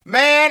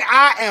man,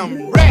 I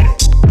am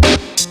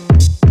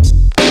ready.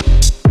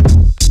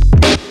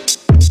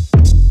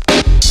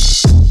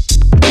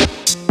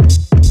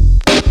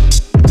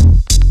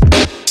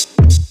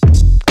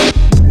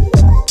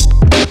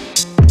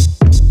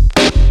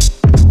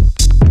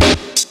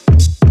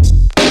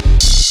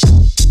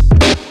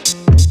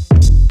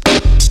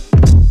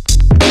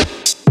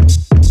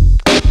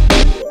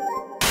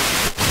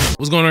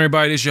 What's going on,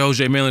 everybody? This is your host,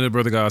 Jay Manley, the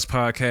Brother Gods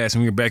Podcast,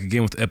 and we're back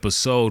again with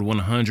episode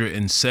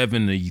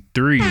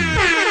 173. 173,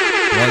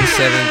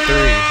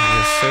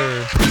 yes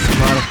sir. A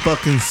lot of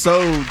fucking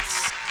souls.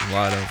 A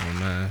lot of them,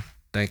 man.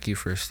 Thank you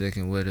for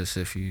sticking with us.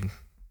 If you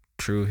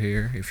true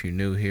here, if you're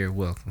new here,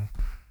 welcome.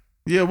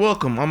 Yeah,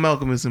 welcome. I'm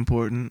Malcolm is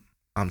Important.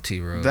 I'm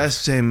T Rose.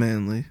 That's Jay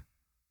Manley.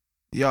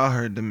 Y'all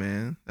heard the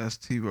man. That's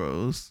T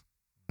Rose.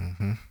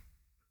 Mm-hmm.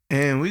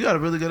 And we got a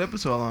really good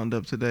episode lined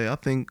up today. I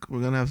think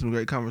we're gonna have some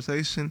great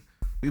conversation.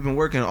 We've been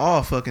working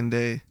all fucking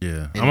day.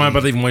 Yeah. I'm not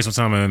about to even waste my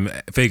time and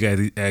fake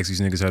ask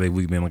these niggas how they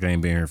week been, like I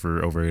ain't been here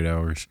for over 8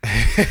 hours.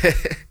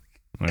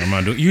 Like, I'm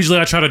not doing. Usually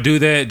I try to do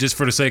that just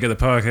for the sake of the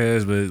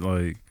podcast, but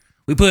like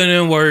we putting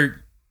in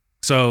work.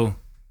 So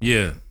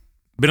yeah.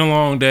 Been a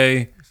long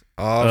day.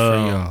 All for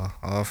y'all.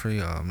 All for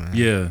y'all, man.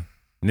 Yeah.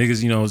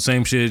 Niggas, you know,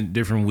 same shit,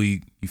 different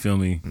week. You feel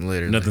me?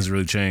 Literally. Nothing's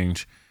really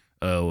changed.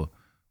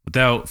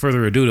 Without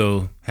further ado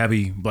though,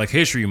 happy Black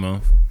History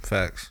Month.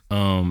 Facts.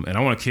 And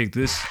I want to kick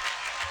this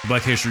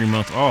Black History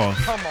Month off.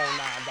 Come on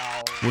now,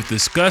 dog. With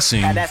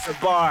discussing That's a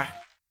bar.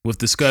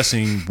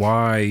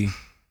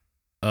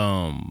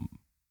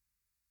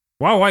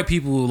 Why white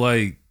people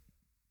like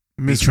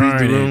be Misread the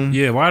trying room. it.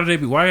 Yeah, why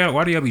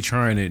do y'all be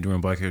trying it during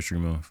Black History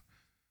Month?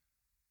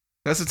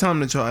 That's the time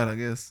to try it, I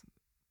guess.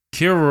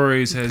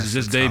 Kilroy's has That's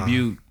just the time.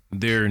 debuted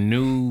their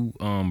new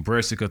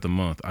breastic of the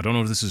month. I don't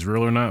know if this is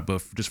real or not,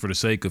 but just for the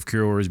sake of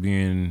Kilroy's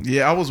being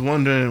Yeah, I was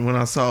wondering when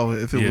I saw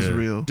it if it was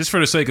real. Just for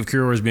the sake of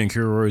Kilroy's being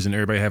Kilroy's and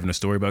everybody having a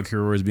story about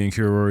Kilroy's being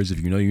Kilroy's, if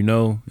you know, you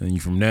know, and you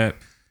from that,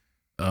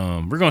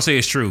 we're gonna say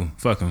it's true.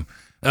 Fuck them.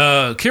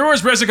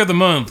 Kilroy's breastic of the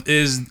month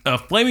is a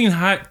flaming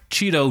hot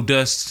Cheeto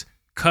dust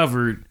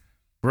covered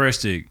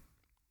breastic.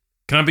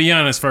 Can I be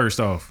honest first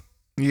off?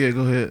 Yeah,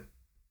 go ahead.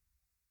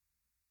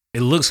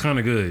 It looks kind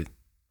of good.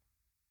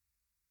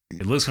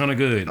 It looks kind of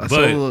good,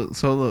 but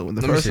So look, when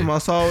the Let me first see. time I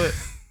saw it,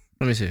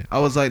 Let me see. I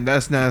was like,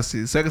 that's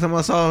nasty. The second time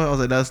I saw it, I was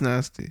like, that's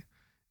nasty.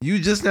 You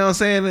just now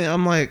saying it,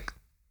 I'm like,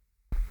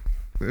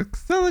 it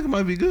sounds like it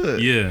might be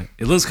good. yeah,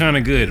 it looks kind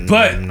of good.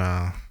 But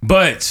Nah,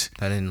 but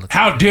that didn't look.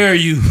 how dare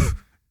you?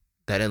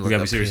 That didn't We look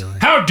gotta be serious. appealing.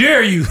 How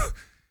dare you,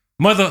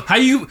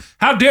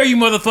 How dare you,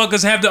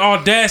 motherfuckers, have the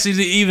audacity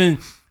to even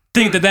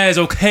think that is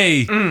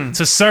okay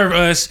to serve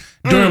us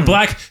during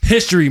Black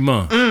History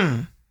Month?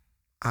 I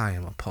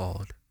am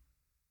appalled.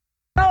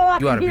 All I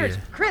You oughta can hear be is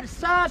there.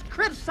 criticize.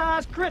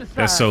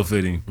 That's so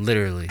fitting.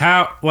 Literally.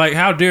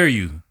 How dare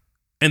you?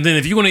 And then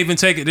if you want to even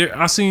take it there,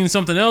 I seen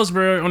something else,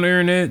 bro, on the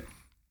internet,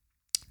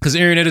 because the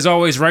internet is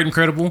always right and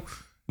credible,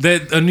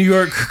 that a New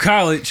York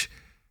college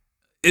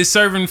is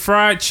serving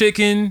fried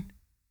chicken,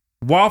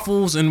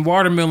 waffles, and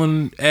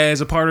watermelon as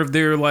a part of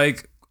their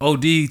like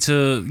OD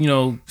to, you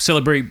know,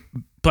 celebrate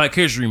Black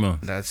History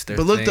Month. That's their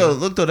But look thing.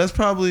 though, that's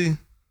probably,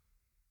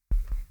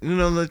 you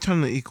know, they're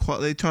trying to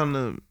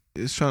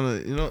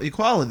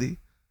equality.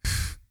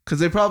 Cause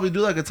they probably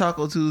do like a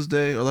Taco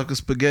Tuesday or like a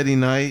spaghetti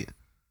night.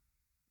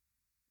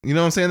 You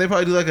know what I'm saying? They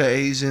probably do like an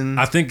Asian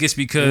I think it's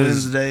because,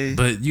 Wednesday.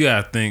 but you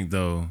gotta think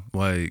though,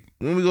 like,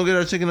 When we go get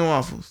our chicken and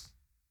waffles?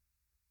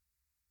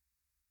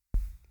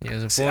 Yeah,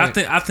 there's a see, point.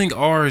 I think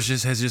ours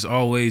has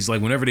always,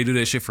 like, whenever they do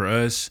that shit for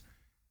us,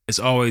 it's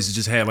always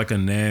just had like a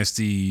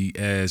nasty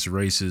ass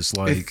racist, It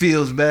like,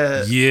 feels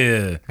bad.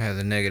 yeah, It has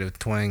a negative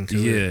twang to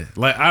it. yeah.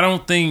 Like, I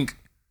don't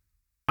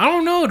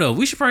know though.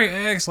 We should probably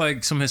ask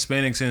like some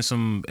Hispanics and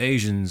some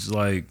Asians,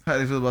 like, How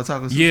do you feel about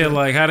Taco Tuesday? yeah,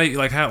 like how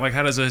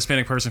does a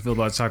Hispanic person feel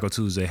about Taco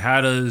Tuesday?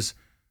 How does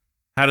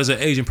an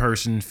Asian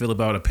person feel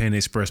about a Panda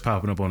Express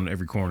popping up on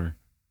every corner?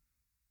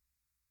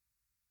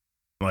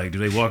 Like, do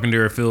they walk in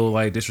there and feel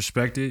like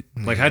disrespected?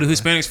 Like, how do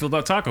Hispanics feel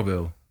about Taco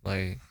Bell,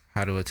 Like,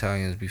 how do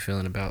Italians be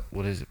feeling about,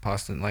 what is it,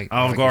 pasta? Like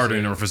Olive like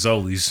Garden, you or said,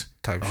 Fazoli's?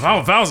 type If shit.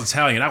 I was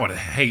Italian, I would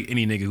hate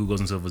any nigga who goes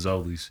into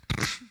Fazoli's.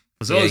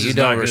 Fazoli's Yeah, is you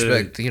don't not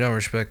respect. good. You don't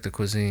respect the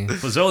cuisine.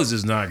 Fazoli's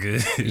is not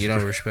good. You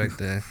don't respect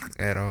that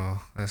at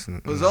all. That's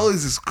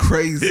Fazoli's is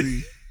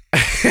crazy.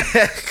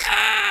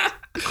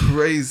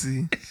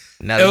 Crazy.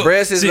 Now the Oh,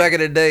 breasts see, back in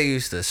the day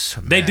used to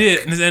smack. They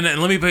did, and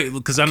let me pay,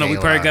 because I know we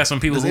Can't probably lie. got some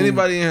people. Does who,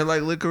 anybody in here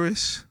like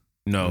licorice?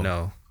 No.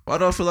 No. Why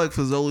do I feel like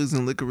Fazoli's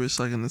and licorice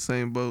like in the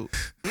same boat?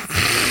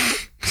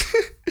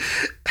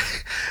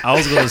 I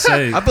was gonna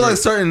say. I feel like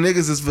certain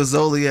niggas is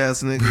Fazoli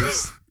ass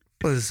niggas.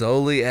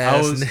 Fazoli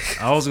ass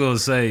nigga. I was gonna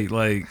say,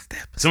 like,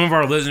 some of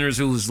our listeners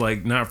who's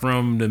like not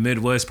from the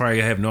Midwest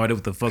probably have no idea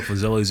what the fuck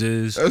Fazoli's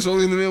is. That's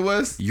only in the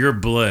Midwest? You're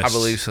blessed. I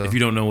believe so. If you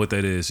don't know what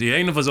that is, yeah,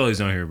 ain't no Fazoli's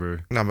down here, bro.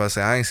 I'm about to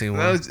say I ain't seen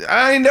one.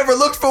 I ain't never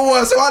looked for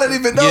one, so I didn't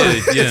even know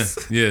Yeah,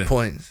 this. yeah.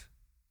 Points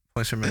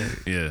are made.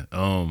 Yeah.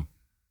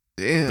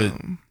 Damn.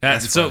 But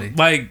That's so funny.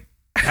 like,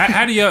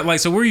 how do you like?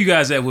 So where are you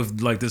guys at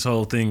with like this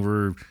whole thing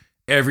where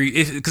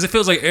because it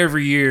feels like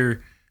every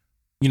year,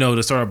 you know,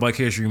 to start Black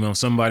History Month,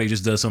 somebody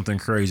just does something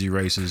crazy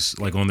racist,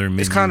 like on their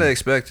menu. It's kind of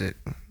expected.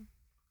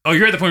 Oh,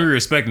 you're at the point where you're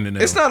expecting it now.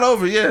 It's not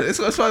over yet. It's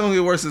probably gonna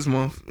get worse this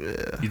month.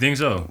 Yeah. You think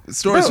so?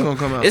 Stories Bro, are gonna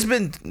come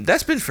out.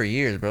 That's been for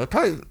years, bro.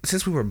 Probably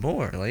since we were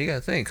born. Like, you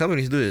gotta think,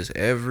 companies do this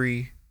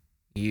every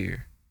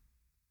year.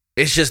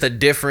 It's just a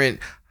different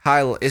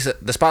highlight.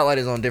 The spotlight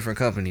is on different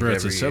companies. Bro,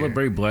 every to year.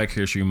 celebrate Black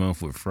History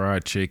Month with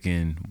fried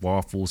chicken,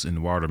 waffles,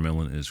 and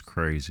watermelon is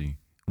crazy.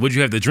 Would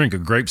you have to drink a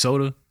grape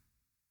soda?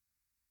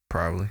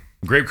 Probably.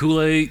 Grape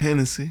Kool-Aid?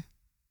 Hennessy.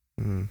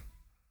 Mm.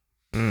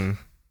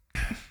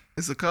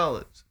 It's a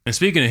college. And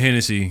speaking of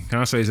Hennessy, can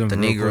I say The something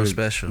real Negro quick?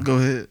 special. Go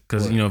ahead.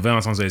 Because, you know,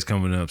 Valentine's Day is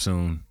coming up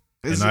soon.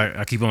 Is And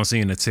I keep on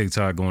seeing the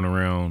TikTok going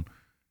around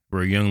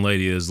where a young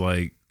lady is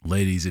like,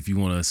 ladies, if you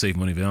want to save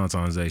money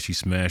Valentine's Day, she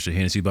smashed a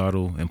Hennessy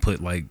bottle and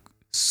put like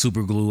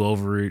super glue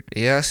over it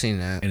Yeah, I seen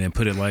that. and then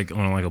put it like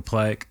on like a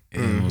plaque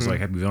and it was Mm-hmm. like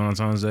Happy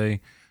Valentine's Day.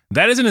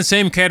 That is in the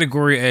same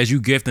category as you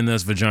gifting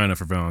us vagina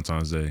for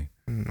Valentine's Day.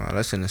 No,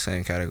 that's in the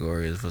same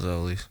category as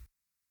Fazoli's.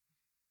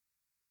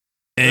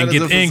 And That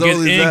is give a and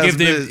Fazoli's give ass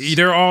them. bitch.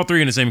 They're all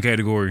three in the same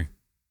category.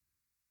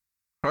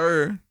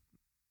 Her,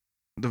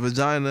 the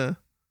vagina.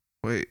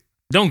 Wait.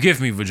 Don't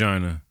gift me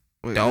vagina.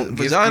 Don't give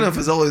vagina people-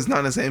 is always not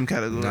in the same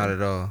category. Not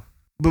at all.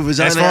 But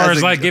vagina As far as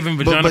as a, like giving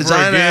but vagina, for a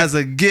vagina gift as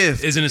a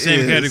gift is in the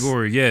same is-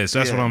 category. Yes,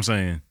 that's what Yeah. I'm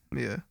saying.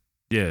 Yeah.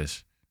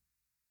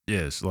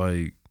 Yes.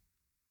 Like,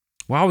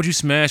 why would you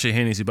smash a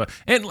Hennessy bottle?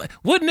 And like,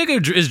 what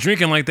nigga is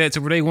drinking like that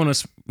to where they want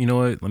to? You know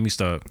what? Let me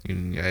stop.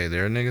 Hey,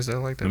 there are niggas that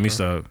like that. Let me bro.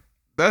 stop.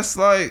 That's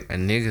like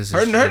And niggas is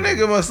her true.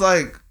 nigga must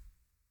like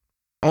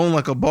own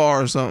like a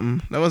bar or something.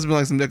 That must have been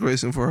like some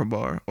decoration for her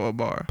bar or a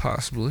bar.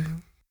 Possibly.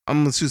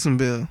 I'm gonna shoot some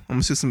bill.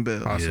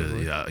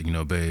 Possibly. Yeah. You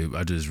know, babe,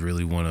 I just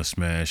really want to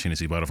smash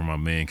Hennessy bottle from my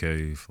man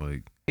cave.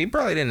 Like, He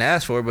probably didn't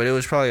ask for it, but it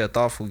was probably a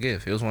thoughtful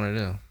gift. It was one of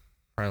them.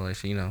 Probably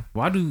like, you know.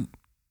 why do?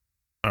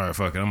 All right,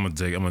 fuck it. I'm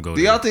gonna go.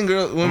 Do y'all there. think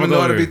women gonna know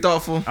go how to be there.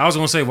 thoughtful? I was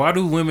gonna say, why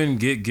do women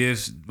get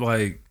gifts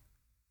like?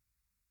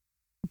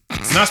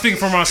 Not speaking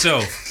for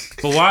myself,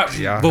 but why?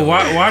 Yeah, but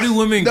why do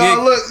women get?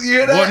 No, look, you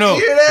hear that? What, no.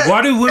 You hear that?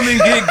 Why do women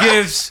get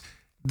gifts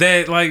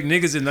that like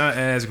niggas did not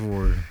ask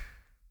for?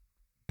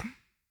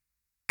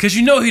 Cause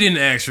you know he didn't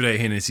ask for that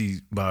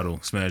Hennessy bottle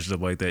smashed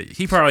up like that.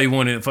 He probably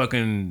wanted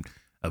fucking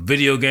a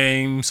video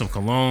game, some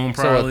cologne,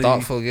 So probably. a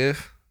thoughtful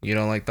gift? You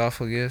don't like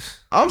thoughtful gifts?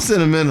 I'm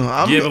sentimental.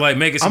 Yeah, but like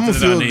make it I'm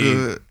something gonna that I feel need.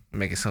 good.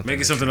 Make it something. Make it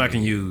that something you I can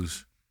need.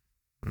 use.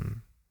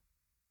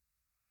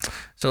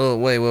 So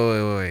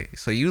wait.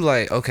 So you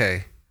like,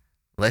 okay,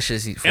 let's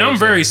just eat. And I'm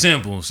very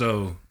simple,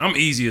 so I'm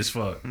easy as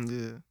fuck.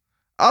 Yeah.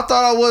 I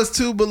thought I was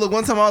too, but look,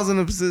 one time I was in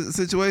a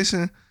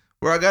situation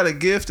where I got a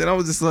gift and I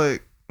was just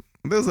like,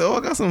 they was like, oh, I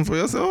got something for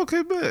you. I said,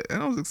 okay, bet.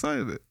 And I was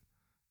excited.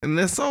 And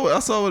then I saw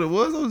what it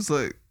was. I was just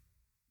like,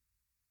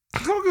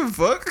 I don't give a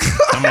fuck.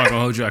 I'm not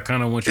gonna hold you. I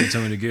kind of want you to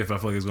tell me the gift. I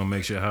feel like it's gonna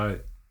make shit hot.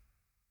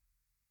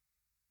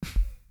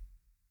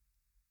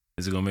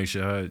 Is it gonna make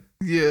shit hot?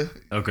 Yeah.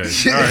 Okay.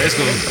 All right.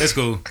 It's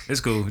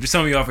cool. Just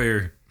tell me off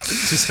air.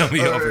 Just tell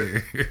me All off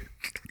right. air.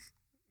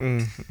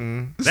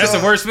 That's the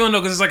worst feeling though,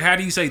 because it's like, how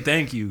do you say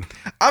thank you?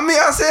 I mean,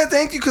 I said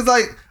thank you because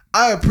like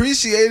I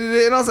appreciated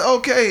it, and I was like,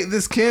 okay,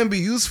 this can be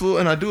useful,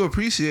 and I do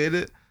appreciate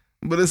it.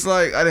 But it's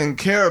like I didn't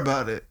care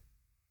about it.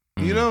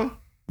 You know,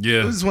 it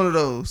Yeah. was just one of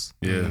those.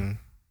 Yeah.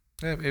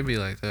 Yeah, it'd be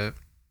like that.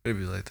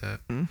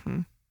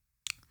 Mm-hmm.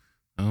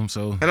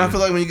 So. And I feel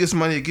like when you get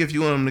somebody a gift,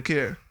 you want them to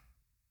care.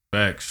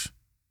 Facts.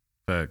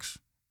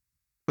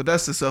 But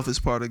that's the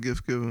selfish part of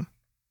gift giving.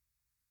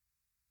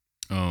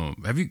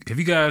 Have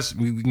you guys?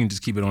 We can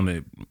just keep it on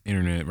the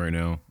internet right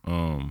now.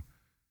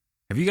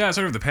 Have you guys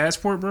heard of the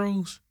Passport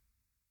Bros?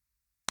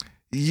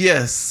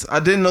 Yes, I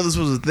didn't know this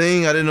was a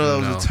thing. I didn't know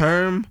that No. was a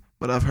term,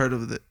 but I've heard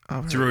of it.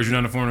 I've heard. Jerome, you're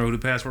not informed who the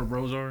Passport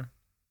Bros are?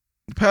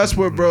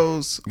 Passport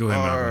bros Go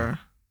ahead, Malcolm. are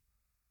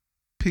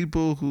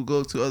people who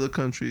go to other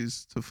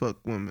countries to fuck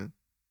women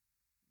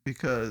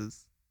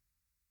because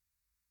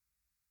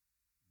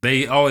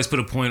They always put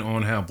a point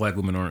on how black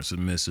women aren't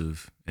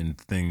submissive and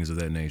things of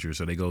that nature.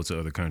 So they go to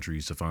other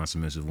countries to find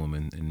submissive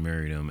women and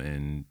marry them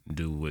and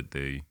do what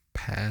they,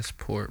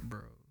 Passport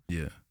bro.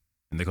 yeah.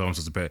 And they call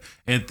themselves a pat.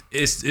 And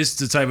it's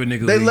the type of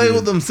nigga they who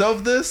label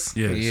themselves this.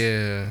 Yes.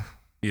 Yeah.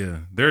 Yeah.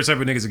 They're the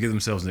type of niggas that give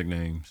themselves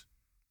nicknames.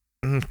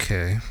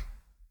 Okay.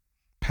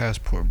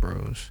 Passport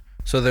bros.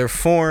 So they're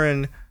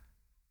foreign.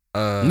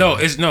 No,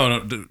 it's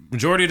no. The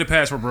majority of the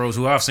Passport Bros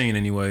who I've seen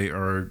anyway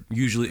are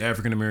usually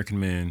African American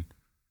men.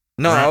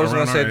 No, I was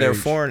gonna around say our they're age.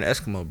 foreign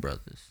Eskimo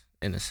brothers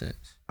in a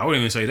sense. I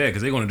wouldn't even say that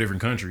because they go to different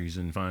countries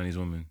and find these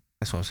women.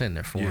 That's what I'm saying.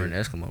 They're foreign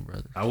Yeah. Eskimo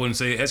brothers. I wouldn't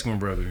say Eskimo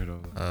brother, you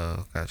know.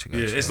 Oh, gotcha.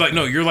 Yeah, it's like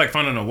no, you're like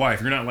finding a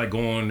wife. You're not like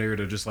going there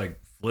to just like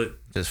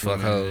flip. Just fuck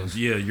women. hoes.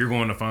 Yeah, you're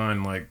going to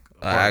find like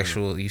a partner.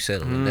 Actual, you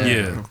settled it down.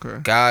 Yeah. Okay.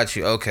 Got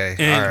you. Okay.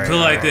 And All right, put it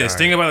like all this: right.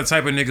 think about the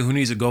type of nigga who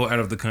needs to go out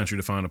of the country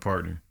to find a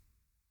partner.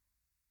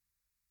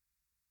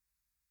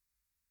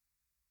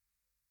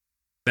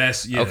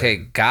 That's yeah. Okay,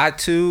 got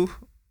to.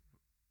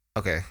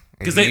 Okay.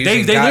 Because If they you're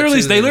using they got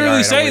literally to, they then literally all right,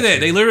 I'm say with that. you.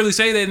 They literally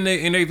say that in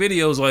their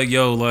videos, like,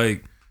 yo,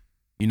 like,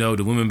 you know,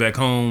 the women back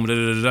home, da,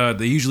 da, da, da.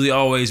 They usually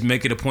always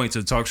make it a point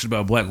to talk shit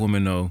about black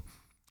women though,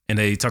 and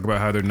they talk about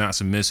how they're not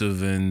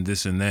submissive and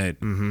this and that.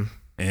 Mm-hmm.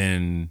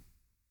 And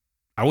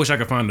I wish I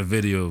could find the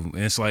video. And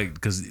it's like,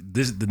 because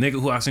the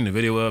nigga who I seen the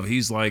video of,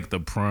 he's like the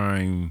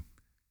prime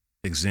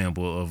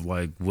example of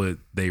like what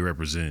they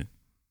represent.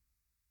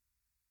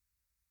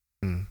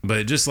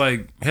 But just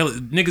like hell,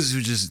 niggas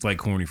who just like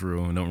corny for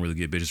real and don't really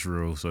get bitches for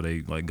real, so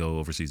they like go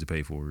overseas to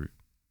pay for it.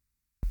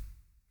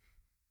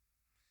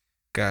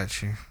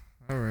 Got you.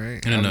 All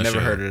right. In a I've never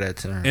nutshell. heard of that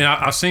term. And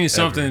I've seen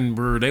something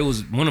where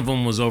one of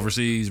them was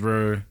overseas,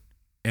 bro,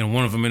 and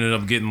one of them ended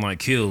up getting like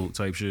killed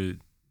type shit.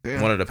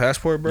 Damn. One of the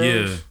passport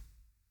bros? Yeah.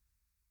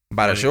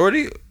 By the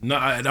shorty? No,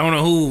 I don't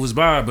know who it was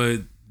by,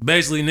 but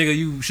basically, nigga,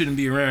 you shouldn't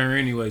be around here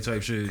anyway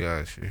type shit.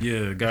 Got you.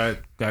 Yeah, got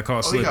caught Oh,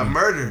 he slipping. got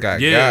murdered. Got.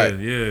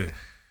 Yeah.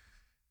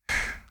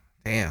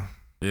 Damn.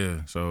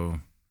 Yeah. So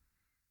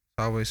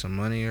Always some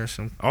money or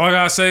some. all I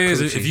gotta say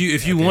is Coochie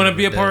if you at the want end to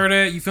be a of the part of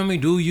that, you feel me?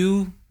 Do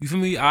you feel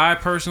me? I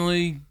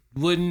personally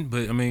wouldn't,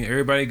 but I mean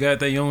everybody got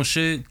their own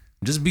shit.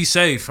 Just be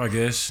safe, I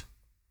guess,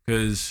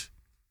 because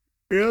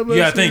you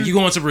gotta think you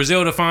going to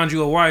Brazil to find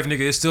you a wife,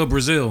 nigga. It's still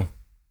Brazil.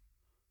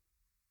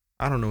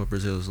 I don't know what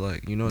Brazil's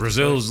like. You know what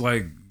Brazil's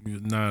like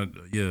not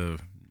yeah.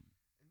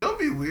 Don't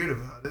be weird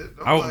about it.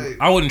 I'm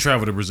I wouldn't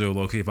travel to Brazil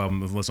low key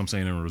unless I'm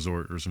staying in a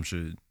resort or some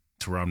shit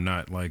to where I'm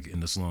not like in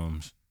the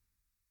slums.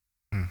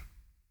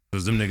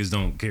 Cause them niggas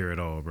don't care at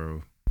all,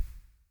 bro.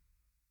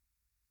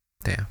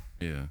 Damn.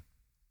 Yeah.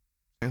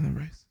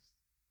 racist.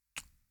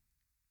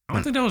 I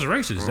don't think that was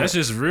racist. That's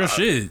just real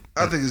shit.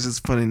 I think it's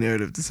just funny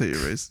narrative to say you're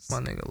racist. My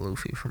nigga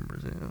Luffy from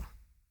Brazil.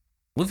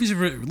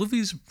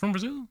 Luffy's from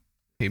Brazil?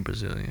 He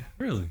Brazilian.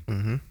 Really?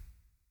 Mm-hmm.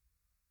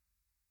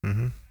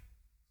 Mm-hmm.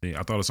 Yeah,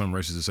 I thought of something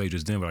racist to say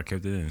just then, but I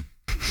kept it in.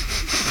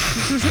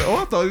 Oh,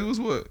 I thought he was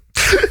what?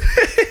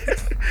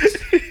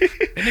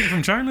 That nigga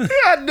from China?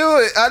 I knew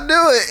it.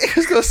 I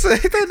was gonna say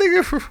that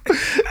nigga from.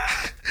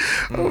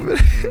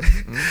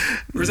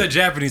 Where's that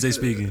Japanese they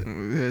speaking?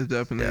 Yeah,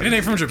 Japanese. Ain't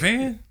they from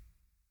Japan?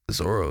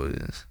 Zoro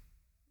is.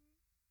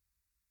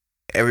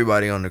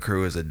 Everybody on the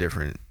crew is a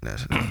different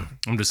nationality.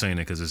 I'm just saying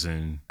that because it's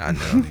in. I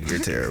know. You're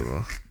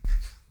terrible.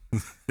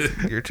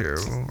 You're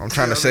terrible. I'm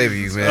trying to save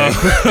you, man.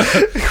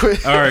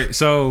 All right,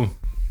 so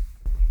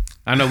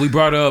I know we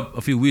brought up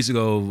a few weeks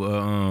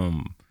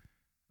ago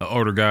an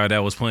older guy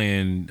that was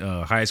playing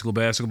high school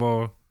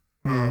basketball.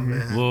 Oh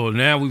man. Well,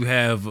 now we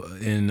have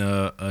in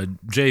a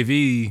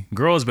JV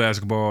girls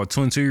basketball a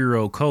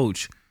 22-year-old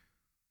coach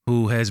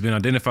who has been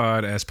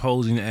identified as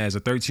posing as a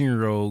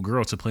 13-year-old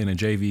girl to play in a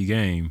JV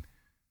game.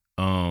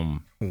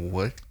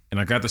 What? And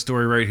I got the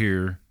story right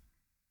here.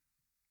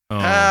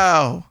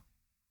 How?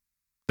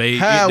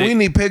 We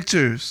need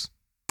pictures.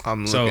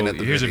 I'm so looking at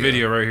the here's a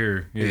video right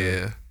here.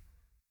 Yeah.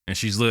 And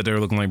she's lit there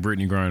looking like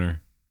Brittany Griner.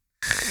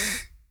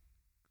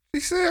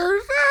 She said,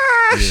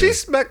 Yeah. she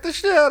smacked the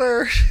shit out of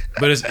her.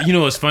 But it's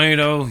it's funny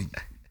though.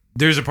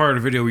 There's a part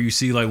of the video where you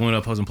see like one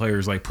of the opposing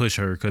players like push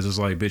her because it's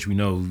like, bitch, we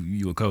know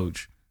you a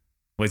coach.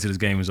 Wait till this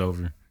game is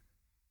over.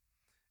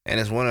 And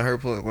it's one of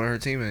her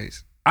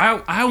teammates. I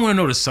want to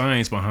know the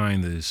science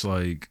behind this.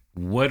 Like,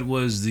 what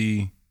was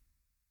the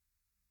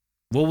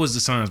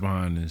science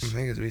behind this?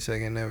 Niggas be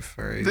taking that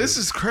phrase. This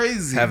is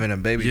crazy. Having a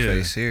baby Yeah.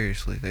 face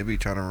seriously. They be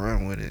trying to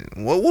run with it.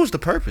 What was the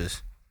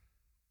purpose?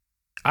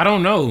 I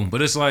don't know,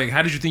 but it's like,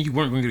 how did you think you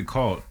weren't going to get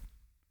caught?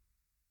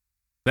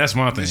 That's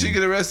my thing. Did she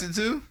get arrested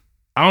too?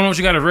 I don't know if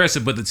she got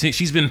arrested, but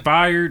she's been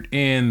fired,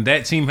 and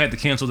that team had to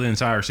cancel the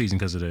entire season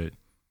because of that.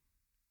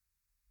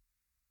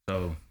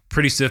 So,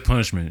 pretty stiff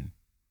punishment.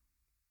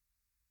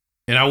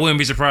 And I wouldn't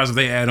be surprised if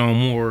they add on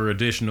more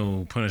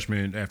additional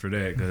punishment after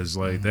that, because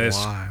like that's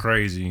Why?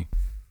 crazy.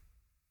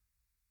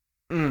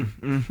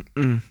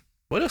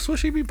 What else would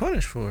she be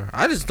punished for?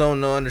 I just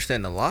don't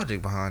understand the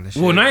logic behind this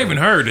shit. Well, not even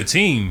her, the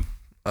team.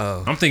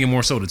 Oh. I'm thinking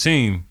more so the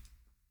team.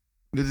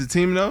 Did the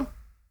team know?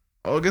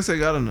 Oh, I guess they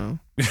gotta know.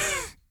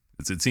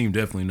 It's a team,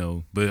 definitely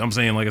no. But I'm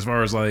saying, like, as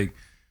far as like,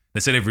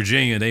 let's say at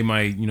Virginia, they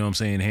might,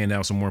 hand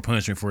out some more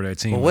punishment for that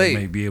team. But wait,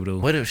 they may be able to.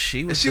 What if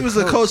she was? She was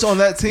the coach on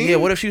that team. Yeah.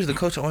 What if she was the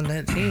coach on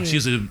that team?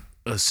 She's an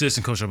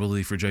assistant coach, I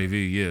believe, for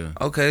JV. Yeah,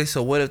 Okay,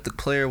 so what if the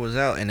player was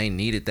out and they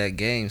needed that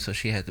game, so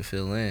she had to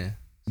fill in?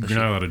 So you're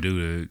not allowed to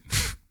do that.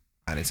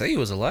 I didn't say he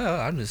was allowed.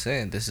 I'm just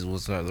saying this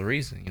was the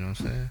reason. You know what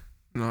I'm saying?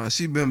 No,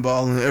 she been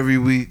balling every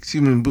week.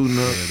 She been booting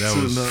up. Yeah,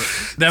 that was. suiting up.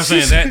 That's what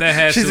I'm saying that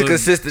has. She's to a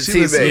consistent She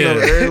been suiting up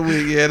teammate. every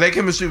week. Yeah, that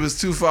chemistry was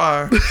too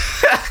far.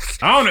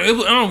 I don't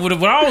know.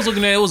 What I was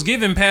looking at, it was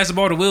giving pass the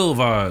ball to Will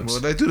vibes. Well,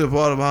 they threw the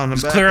ball behind the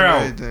Just back clear and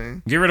out.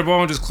 everything. Get rid of the ball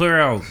and just clear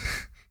out.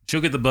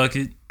 She'll get the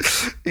bucket.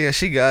 Yeah,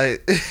 she got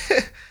it.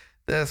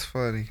 That's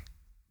funny.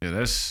 Yeah,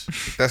 that's.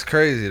 That's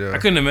crazy though. I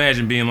couldn't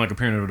imagine being like a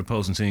parent of the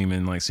opposing team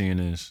and like seeing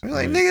this. I'm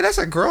like, nigga, that's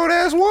a grown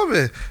ass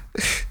woman.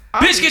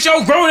 Bitch, get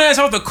your grown ass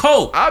off the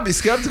court. I'd be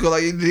skeptical.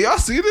 Like, do y'all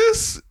see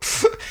this?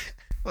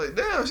 Like,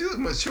 damn, she look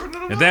mature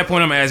than At that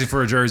point, I'm asking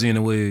for a jersey and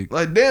a wig.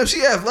 Like, damn,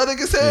 she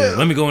athletic as Yeah, hell.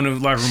 let me go in the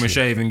locker room and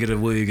shave and get a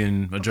wig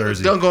and a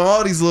jersey. Dunk on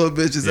all these little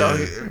bitches Yeah. out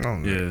here.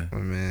 Oh, Yeah.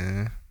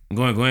 man.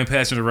 Go ahead and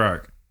pass me the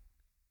rock.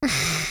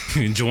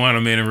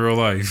 Joanna Man in real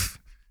life.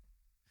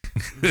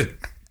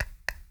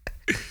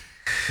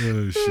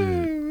 Oh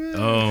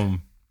shit.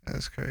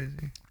 That's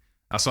crazy.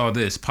 I saw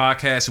this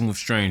podcasting with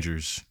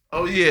strangers.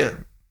 Oh yeah.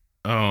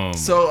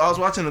 So I was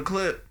watching a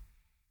clip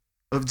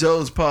of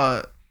Joe's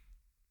pod,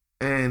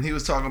 and he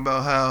was talking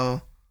about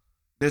how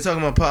they're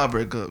talking about pod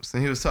breakups,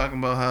 and he was talking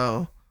about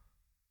how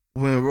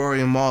when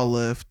Rory and Mal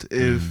left,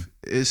 if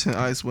Ish and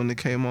Ice wouldn't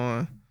have came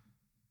on,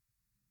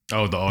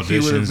 oh, the he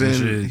would have auditions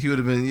and been. shit. He would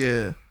have been.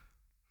 Yeah.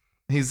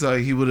 He's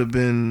like he would have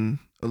been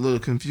a little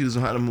confused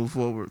on how to move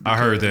forward. I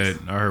heard because-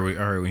 that. I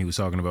heard when he was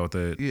talking about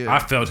that. Yeah. I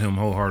felt him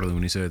wholeheartedly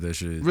when he said that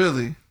shit.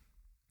 Really.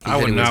 I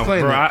would not,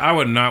 explain bro. it. I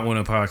would not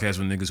want to podcast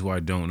with niggas who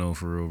I don't know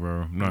for real,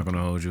 bro. I'm not gonna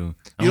hold you.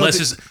 You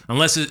don't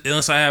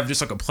Unless I have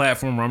just like a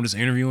platform where I'm just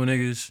interviewing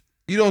niggas.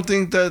 You don't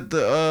think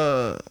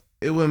that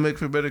it would make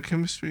for better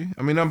chemistry?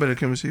 I mean, not better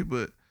chemistry,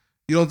 but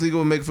you don't think it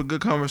would make for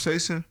good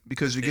conversation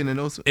because you're getting to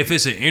know some. If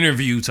it's an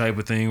interview type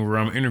of thing where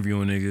I'm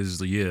interviewing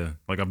niggas, yeah,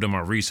 like I've done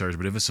my research.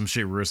 But if it's some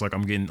shit where it's like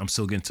I'm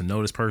still getting to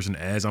know this person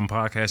as I'm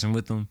podcasting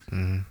with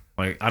them,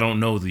 like I don't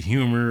know the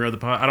humor of the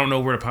pod. I don't know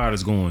where the pod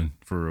is going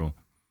for real.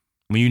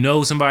 When you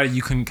know somebody,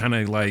 you can kind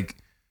of like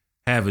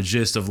have a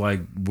gist of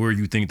like where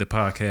you think the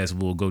podcast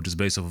will go just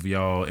based off of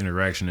y'all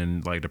interaction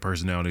and like the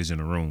personalities in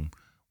the room.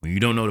 When you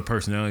don't know the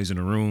personalities in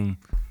the room,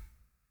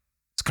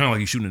 it's kind of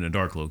like you shooting in the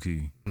dark, low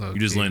key. You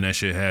just letting that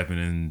shit happen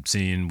and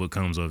seeing what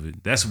comes of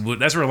it. That's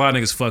where a lot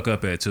of niggas fuck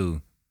up at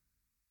too.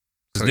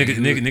 So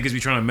Niggas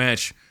be trying to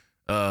match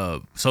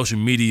social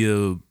media,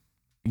 you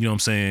know what I'm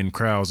saying,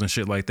 crowds and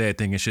shit like that,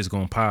 thinking shit's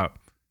gonna pop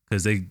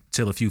because they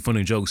tell a few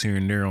funny jokes here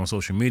and there on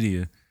social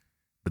media.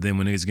 But then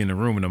when niggas get in the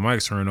room and the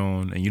mics turn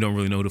on and you don't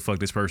really know who the fuck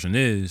this person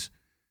is,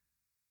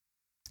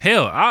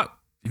 hell,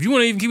 if you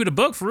want to even keep it a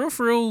buck for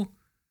real,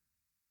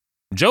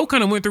 Joe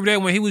kind of went through that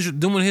when he was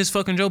doing his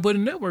fucking Joe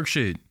Budden Network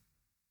shit.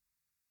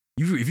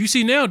 If you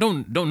see now,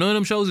 don't none of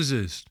them shows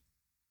exist,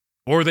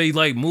 or they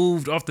like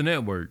moved off the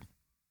network.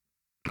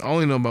 I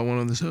only know about one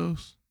of the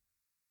shows.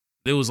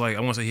 It was like I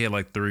want to say he had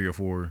like 3 or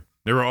 4.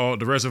 They were all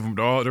the rest of them.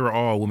 They were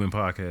all women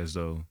podcasts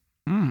though.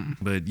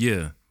 But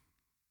yeah.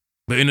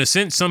 But in a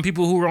sense, some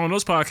people who were on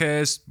those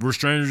podcasts were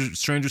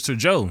strangers to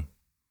Joe.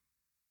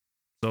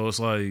 So it's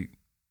like,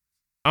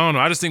 I don't know.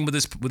 I just think with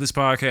this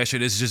podcast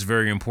shit, it's just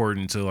very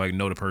important to like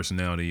know the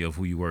personality of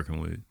who you're working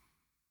with.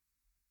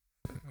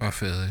 I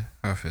feel it.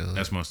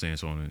 That's my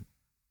stance on it.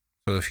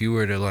 So if you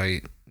were to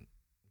like,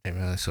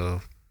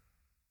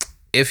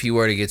 if you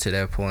were to get to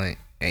that point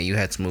and you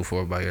had to move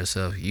forward by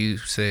yourself, you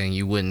saying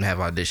you wouldn't have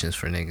auditions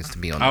for niggas to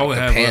be on the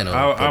panel.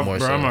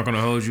 I'm not gonna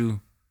hold you.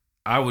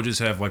 I would just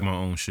have like my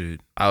own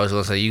shit. I was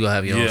gonna say you gonna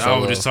have your own solo. I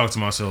would just talk to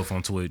myself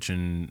on Twitch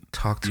and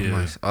talk to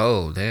myself.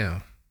 Oh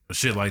damn,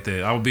 shit like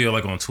that. I would be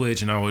like on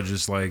Twitch and I would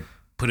just like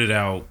put it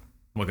out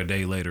like a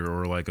day later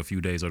or like a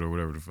few days later or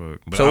whatever the fuck.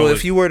 But so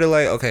if you were to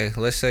like, okay,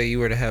 let's say you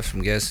were to have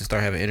some guests and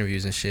start having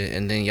interviews and shit,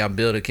 and then y'all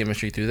build a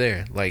chemistry through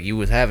there. Like you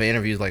would have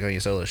interviews like on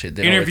your solo shit.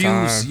 Then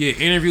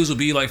interviews would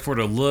be like for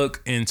the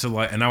look and to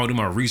like, and I would do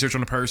my research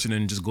on the person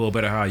and just go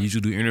about it how I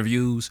usually do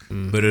interviews.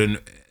 But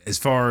as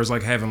far as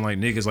like having like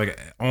niggas like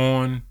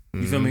on,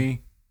 you feel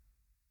me?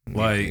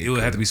 Like it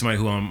would have to be somebody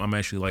who I'm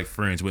actually like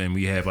friends with, and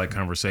we have like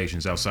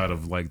conversations outside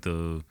of like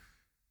the.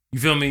 You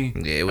feel me?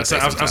 Yeah, it would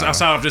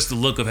outside of just the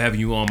look of having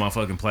you on my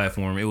fucking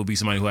platform, it would be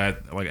somebody who I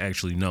like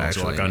actually know.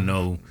 So like I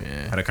know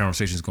how the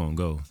conversation's gonna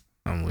go.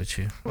 I'm with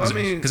you. Well, I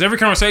mean, because every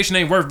conversation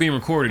ain't worth being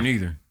recorded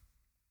either.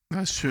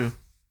 That's true.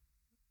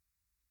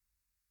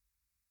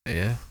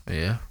 Yeah,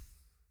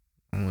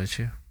 I'm with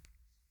you.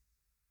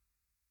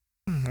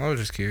 I was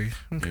just curious.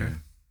 Okay. Yeah.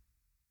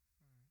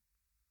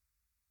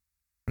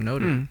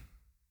 Noted.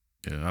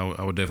 Yeah,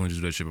 I would definitely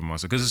just do that shit by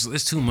myself because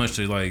it's too much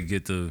to like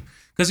get the.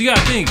 Because you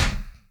gotta think.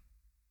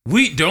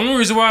 The only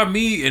reason why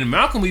me and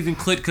Malcolm even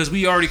clicked because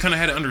we already kind of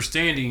had an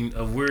understanding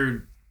of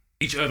where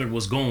each other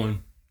was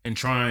going and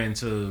trying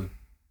to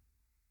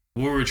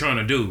what we were trying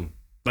to do.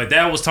 Like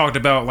that was talked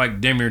about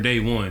like damn near day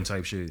one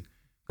type shit.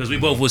 Because we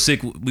both was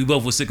sick. We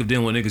both was sick of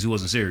dealing with niggas who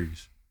wasn't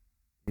serious.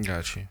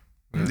 Got you.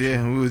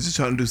 Yeah, we were just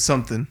trying to do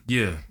something.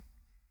 Yeah.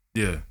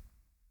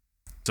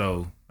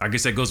 So I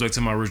guess that goes back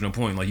to my original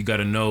point. Like you got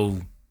to know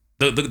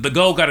the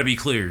goal got to be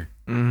clear.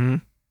 Mm-hmm.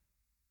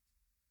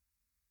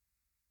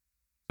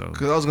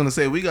 Because I was gonna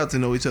say we got to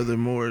know each other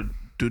more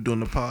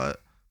doing the pod,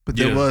 but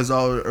there was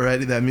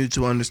already that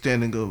mutual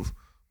understanding of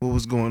what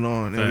was going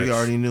on, and we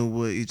already knew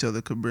what each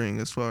other could bring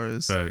as far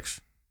as what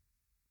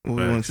we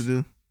wanted to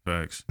do.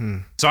 Facts.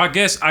 So I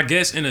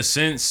guess in a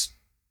sense,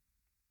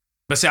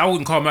 but see, I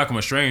wouldn't call Malcolm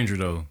a stranger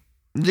though.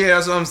 Yeah,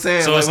 that's what I'm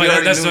saying. So it's like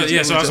So that's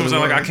what I'm saying.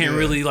 Like I can't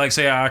really like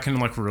say I can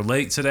like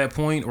relate to that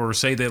point or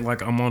say that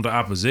like I'm on the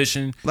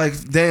opposition. Like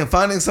damn,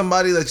 finding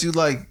somebody that you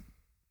like.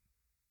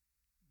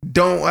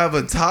 Don't have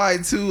a tie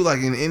to like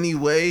in any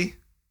way.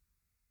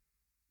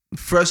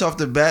 Fresh off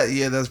the bat,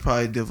 yeah, that's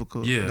probably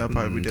difficult. Yeah, that'd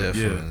probably be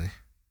difficult. Definitely.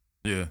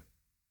 Yeah.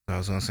 I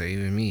was gonna say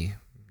even me.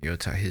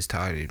 His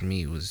tie to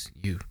me was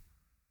you.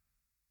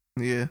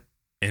 Yeah.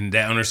 And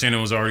that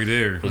understanding was already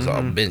there. It was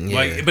all been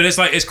Like, but it's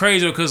like it's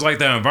crazy because like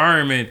the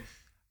environment.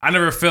 I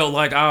never felt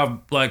like I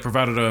like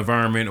provided an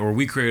environment or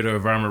we created an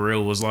environment where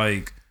it was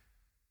like,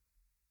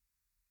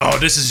 oh,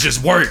 this is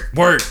just work.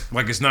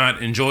 Like it's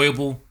not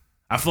enjoyable.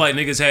 I feel like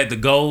niggas had the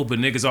goal, but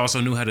niggas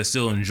also knew how to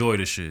still enjoy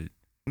the shit.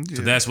 Yeah.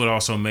 So that's what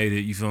also made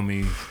it, you feel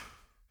me,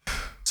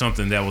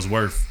 something that was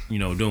worth,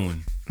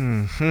 doing.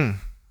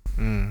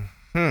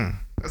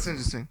 That's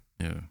interesting.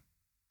 Yeah.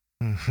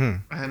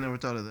 I had never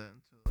thought of that.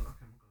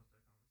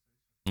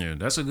 Yeah,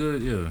 that's a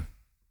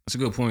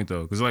good point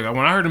though. Cause like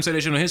when I heard him say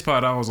that shit on his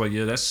pod, I was like,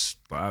 yeah,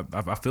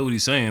 I feel what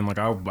he's saying. Like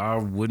I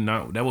would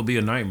not, that would be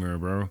a nightmare,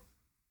 bro.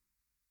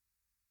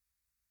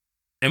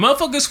 And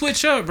motherfuckers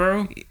switch up,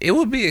 bro. It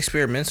would be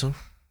experimental.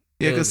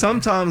 Yeah, because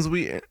sometimes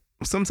we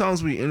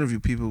interview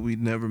people we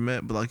never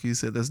met, but like you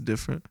said, that's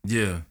different.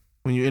 Yeah.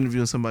 When you're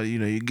interviewing somebody,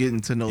 you're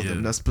getting to know them.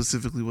 Yeah. That's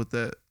specifically what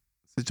that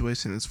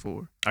situation is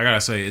for. I gotta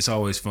say, it's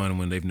always fun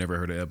when they've never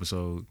heard an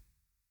episode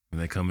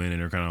and they come in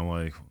and they're kind of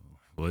like,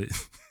 what?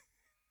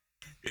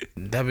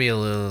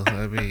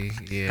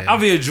 Yeah. I'll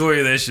be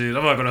enjoying that shit.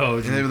 I'm not gonna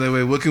hold And they you. be like,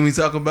 wait, what can we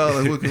talk about?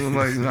 Like, what can we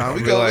like? Nah,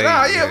 we We're go.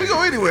 like, We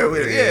go anywhere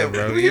with it. Yeah,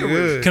 bro, we you here with it.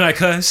 good. Can I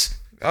cuss?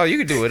 Oh, you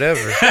can do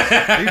whatever.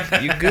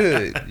 you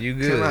good. You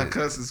good. Cannot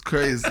cuss is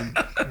crazy.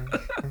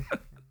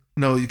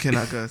 No, you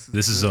cannot cuss.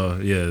 This is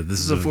this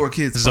is a for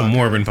kids. This is a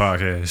Morbin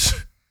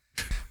podcast.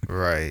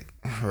 Right.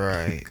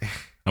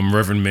 I'm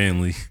Reverend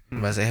Manley. I'm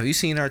about to say, have you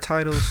seen our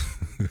titles?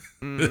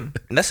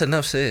 That's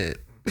enough said.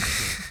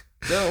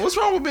 Damn, what's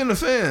wrong with being a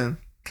fan?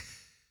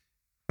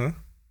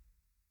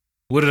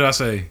 What did I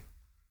say?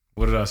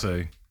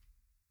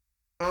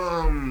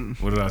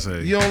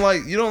 You don't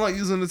like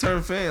using the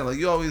term fan. Like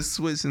you always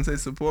switch and say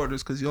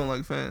supporters because you don't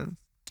like fans.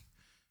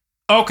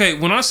 Okay,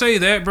 when I say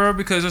that, bro,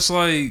 because it's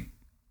like,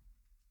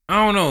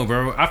 I don't know,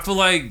 bro. I feel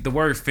like the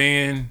word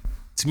fan,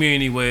 to me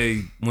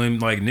anyway, when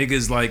like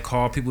niggas like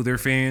call people their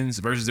fans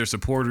versus their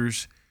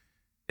supporters,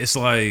 it's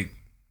like,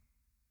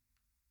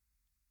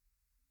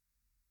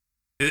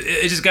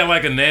 it just got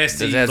like a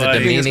nasty, Does it have a like,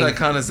 You think it's Meaning- like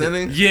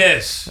condescending?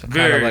 yes, Kind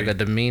very. of like a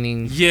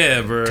demeaning.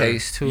 Yeah, bro.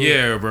 taste to it.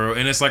 Yeah, bro.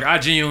 And it's like I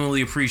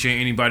genuinely appreciate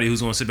anybody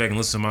who's gonna sit back and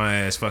listen to my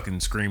ass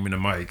fucking scream in the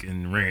mic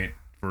and rant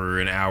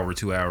for an hour,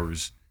 2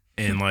 hours,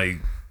 and like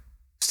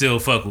still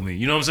fuck with me.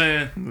 You know what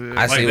I'm saying?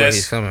 Yeah. I see where that's-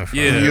 he's coming from.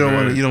 yeah. you don't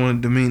bro.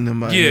 want to demean them.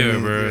 By Yeah, any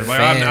means, bro. yeah. Like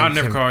Fan I'll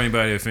never can- call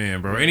anybody a fan,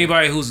 bro.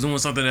 Anybody who's doing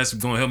something that's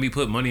gonna help me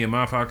put money in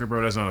my pocket,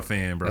 bro, that's not a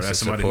fan, bro. That's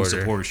a somebody who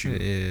supporter. supports you.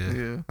 Yeah.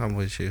 Yeah. I'm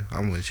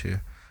with you.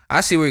 I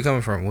see where you're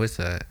coming from with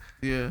that.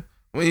 Yeah.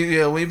 When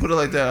you put it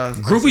like that, I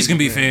Groupies see can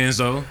be what you're saying. fans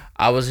though.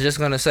 I was just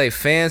gonna say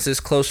fans is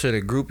closer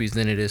to groupies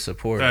than it is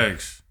supporters.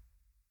 Thanks.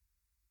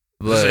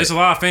 But It's a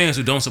lot of fans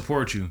who don't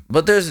support you.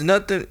 but there's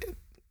nothing.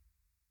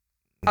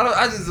 I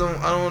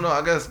don't know.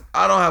 I guess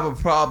I don't have a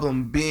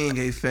problem being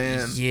a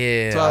fan.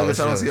 Yeah. So I guess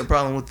I don't see a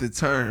problem with the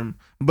term.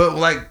 But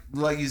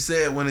like you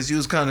said, when it's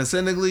used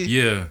condescendingly,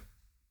 Yeah.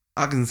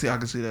 I can see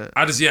that.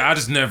 I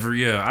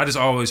just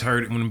always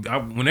heard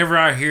whenever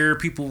I hear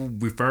people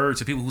refer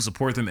to people who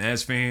support them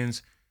as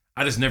fans,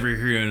 I just never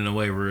hear it in a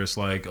way where it's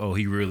like, oh,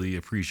 he really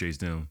appreciates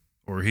them,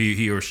 or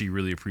he or she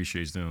really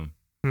appreciates them.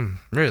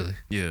 Really?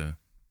 Yeah,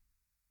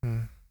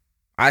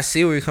 I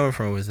see where you're coming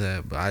from with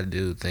that, but I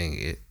do think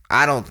it.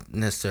 I don't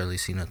necessarily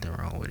see nothing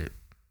wrong with it.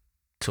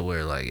 To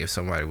where like if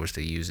somebody was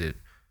to use it,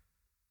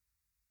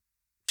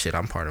 shit,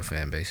 I'm part of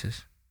fan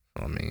bases.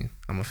 So, I mean,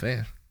 I'm a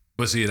fan.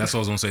 but see, that's what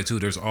I was gonna say too.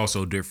 There's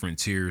also different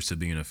tiers to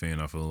being a fan.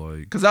 I feel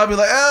like, Cause I'll be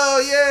like, oh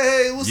yeah,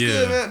 hey, what's Yeah.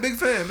 good, man? Big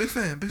fan.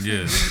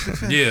 yeah, Big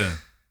fan. yeah.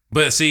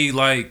 But see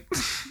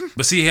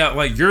how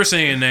like you're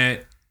saying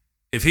that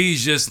if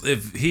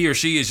he or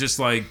she is just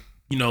like,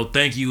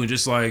 thank you and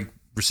just like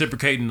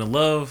reciprocating the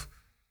love.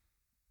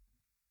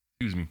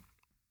 Excuse me.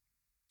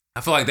 I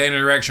feel like that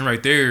interaction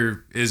right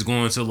there is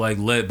going to like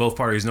let both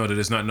parties know that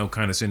it's not no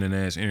condescending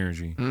ass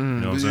energy. You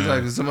know what I'm saying?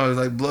 Like if somebody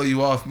like blow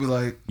you off, be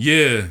like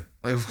Yeah,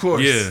 of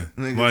course, yeah,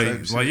 nigga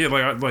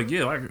type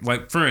shit.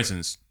 like for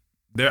instance,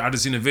 I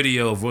just seen a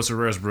video of Russell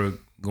Westbrook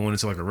going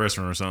into like a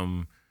restaurant or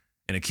something,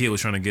 and a kid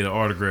was trying to get an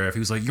autograph. He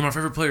was like, "You're my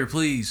favorite player,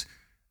 please."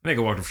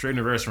 Nigga walked straight in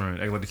the restaurant,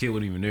 acting like the kid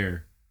wasn't even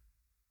there.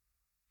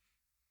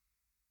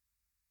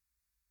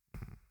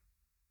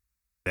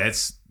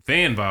 That's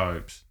fan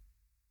vibes.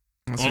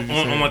 That's what you're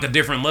On saying. like a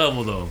different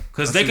level though,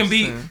 because That's they what can be,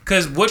 you're saying.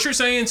 because what you're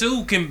saying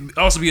too can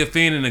also be a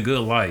fan in a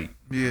good light.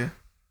 Yeah.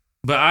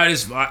 But I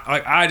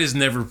just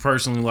never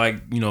personally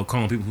like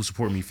calling people who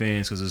support me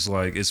fans, because it's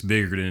like it's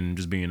bigger than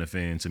just being a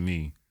fan to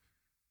me.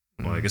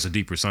 Like it's a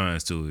deeper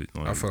science to it.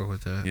 Like, I fuck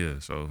with that. yeah,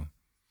 so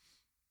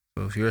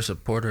So if you're a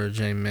supporter of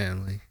Jay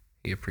Manley,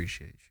 he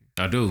appreciates you.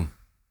 I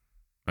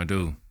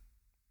do.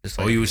 Just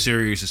Oh, like You Was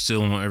Serious is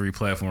still on every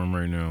platform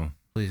right now.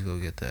 please go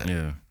get that.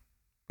 Yeah,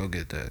 Go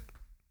get that.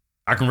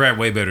 I can rap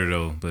way better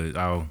though, but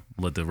I'll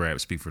let the rap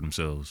speak for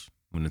themselves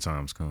when the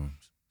times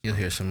comes. You'll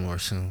hear some more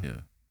soon.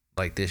 Yeah.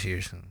 Like this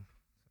year soon.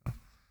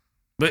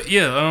 But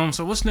yeah,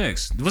 so what's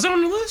next? Was that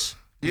on the list?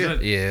 Yeah. Was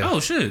that- Yeah. Oh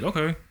shit.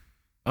 Okay.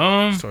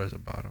 Towards the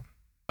bottom.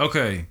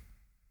 Okay.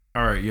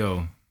 All right,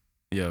 yo.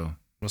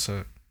 What's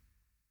up?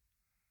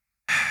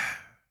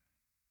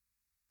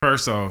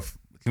 First off,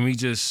 can we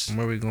just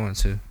Where we going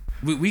to?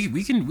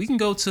 we can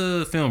go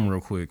to film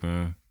real quick,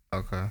 man.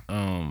 Okay.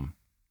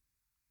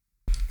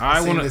 I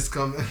seen wanna this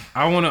coming.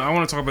 I wanna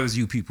talk about this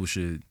you people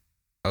shit.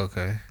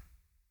 Okay.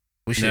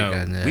 We should have Now,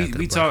 gotten that we after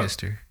Black talked-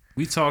 History.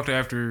 We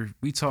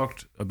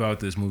talked about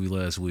this movie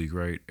last week,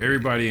 right?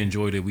 Everybody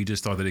enjoyed it. We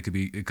just thought that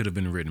it could have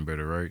been written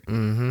better, right?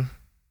 Mm-hmm.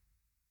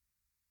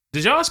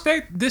 Did y'all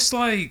expect this,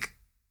 like,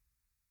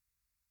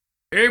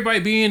 everybody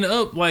being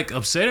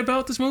upset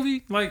about this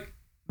movie like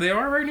they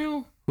are right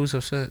now? Who's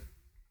upset?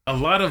 A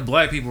lot of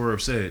black people were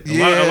upset. A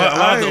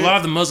Yeah, lot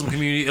of the Muslim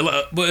community,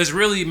 but it's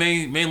really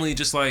mainly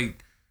just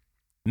like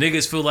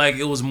niggas feel like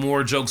it was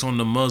more jokes on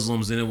the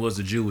Muslims than it was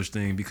the Jewish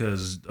thing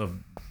because of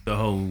the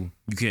whole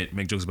you can't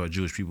make jokes about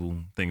Jewish people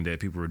thing that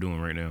people are doing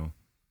right now.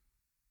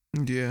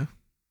 Yeah,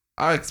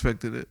 I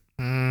expected it.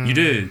 You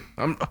did.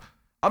 I'm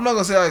not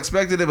gonna say I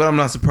expected it, but I'm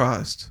not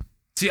surprised.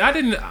 See, I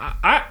didn't.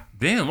 I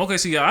damn. Okay,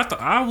 see, I thought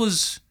I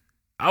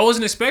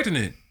wasn't expecting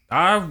it.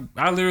 I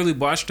literally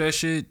watched that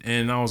shit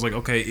and I was like,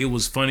 okay, it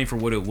was funny for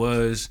what it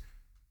was.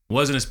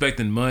 Wasn't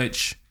expecting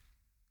much,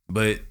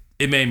 but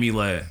it made me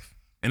laugh,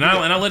 and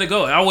I let it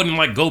go. I wouldn't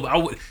like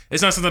go.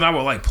 It's not something I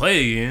would like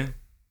play again.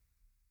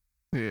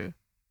 Yeah,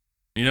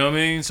 You know what I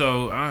mean?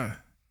 So I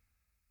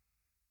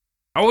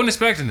wasn't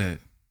expecting that.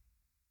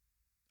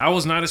 I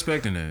was not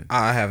expecting that.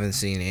 I haven't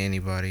seen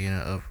anybody in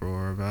an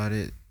uproar about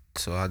it,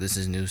 so this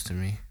is news to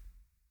me.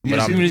 You But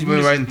just- I'm- you You've just- been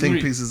you writing just- think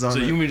you- pieces on So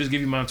it. you want me to just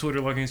give you my Twitter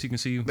login so you can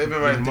see you? They've been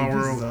writing my think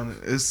pieces world. on it.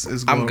 It's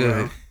going I'm good.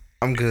 around.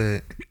 I'm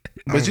good.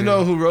 But you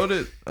know who wrote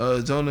it?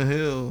 Jonah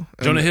Hill.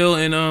 And Jonah Hill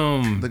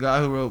and the guy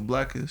who wrote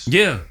Blackish.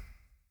 yeah.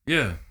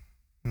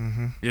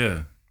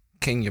 Mm-hmm.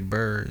 Kenya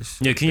Burrs.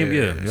 Yeah, Kenya-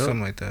 yeah, yep.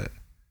 Something like that.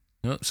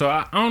 Yep. So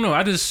I don't know.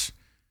 I just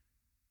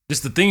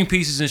the theme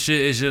pieces and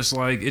shit is just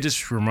like it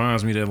just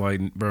reminds me that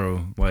like,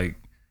 bro, like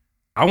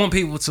I want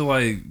people to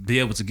like be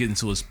able to get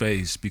into a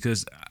space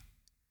because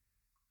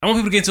I want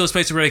people to get into a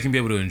space where they can be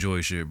able to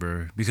enjoy shit,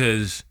 bro.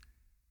 Because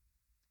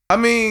I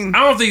mean, I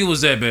don't think it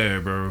was that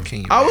bad, bro.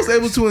 Kenya I was Burrs.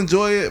 able to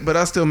enjoy it, but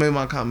I still made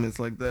my comments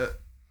like that.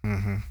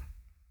 Mm-hmm.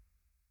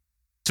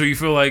 So you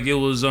feel like it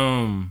was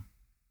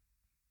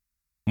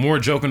more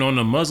joking on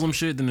the Muslim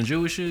shit than the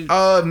Jewish shit?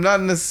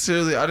 Not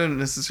necessarily. I didn't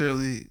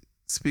necessarily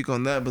speak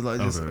on that, but like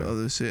just Okay.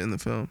 other shit in the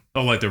film.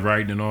 Oh, like the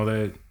writing and all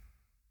that.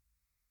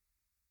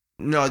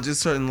 No,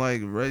 just certain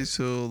like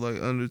racial like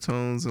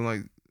undertones and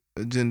like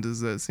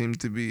agendas that seem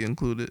to be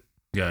included.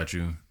 Got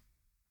you.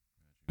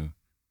 But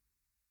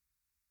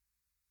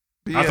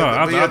I yeah,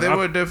 thought- but yeah, I- they I-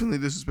 were definitely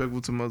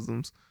disrespectful to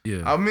Muslims.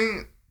 Yeah. I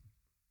mean,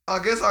 I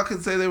guess I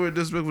could say they were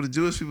disrespectful to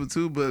Jewish people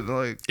too, but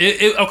like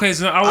Okay,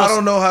 so I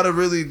don't know how to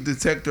really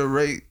detect or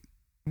rate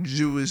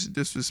Jewish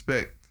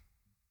disrespect.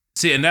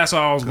 See, and that's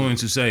all I was going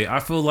to say. I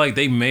feel like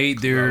they made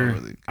their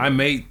I don't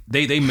really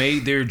care. they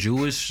made their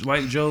Jewish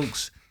like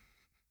jokes.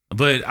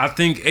 But I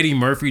think Eddie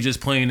Murphy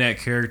just playing that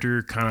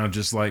character kind of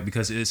just like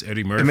because it's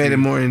Eddie Murphy. It made it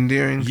more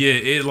endearing. Yeah,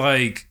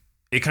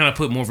 it kind of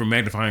put more of a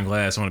magnifying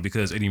glass on it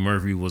because Eddie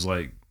Murphy was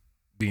like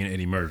being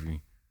Eddie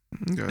Murphy.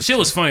 Gotcha. Shit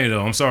was funny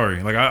though. I'm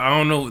sorry. Like I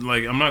don't know.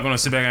 Like I'm not gonna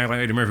sit back and act like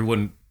Eddie Murphy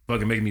wasn't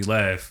fucking making me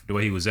laugh the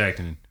way he was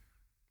acting.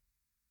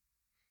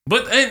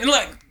 But and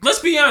like let's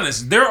be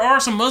honest, there are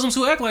some Muslims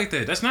who act like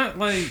that. That's not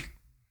like.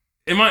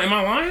 Am I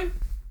lying?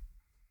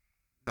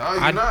 No,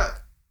 you're not.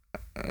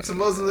 It's a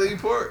Muslim that eat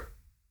pork.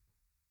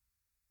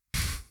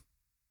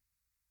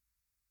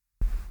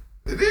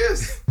 It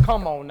is.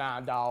 Come on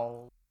now,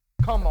 dog.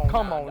 Come on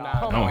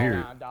now. I don't hear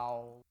it.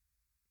 dog.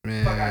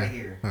 Man. Fuck out of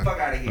here. Fuck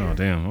out of here. Oh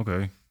damn.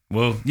 Okay.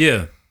 Well,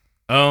 yeah.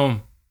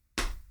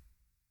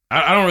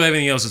 I don't really have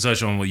anything else to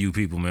touch on with you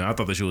people, man. I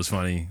thought that shit was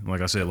funny.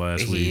 Like I said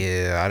last week.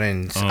 Yeah,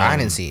 I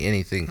didn't see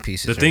anything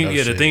pieces. The or thing, no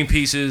the shit. thing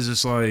pieces.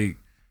 It's like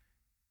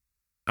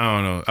I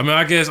don't know. I mean,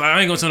 I guess I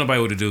ain't gonna tell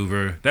nobody what to do,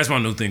 bro. That's my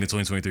new thing in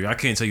 2023. I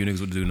can't tell you niggas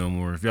what to do no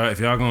more. If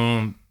y'all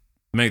gonna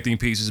make thing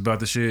pieces about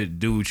the shit,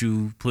 do what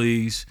you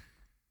please.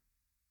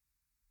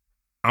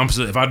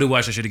 If I do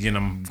watch that shit again,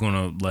 I'm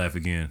gonna laugh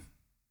again.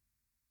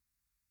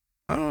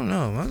 I don't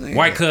know. I think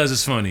White Cuz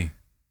is funny.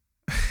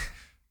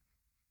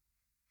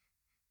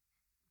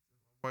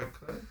 White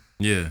cut.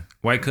 Yeah,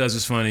 White Cuz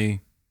is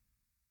funny.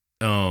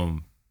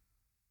 Jonah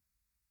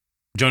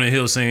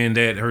Hill saying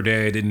that her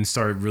dad didn't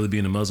start really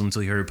being a Muslim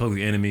until he heard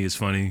Public Enemy is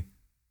funny.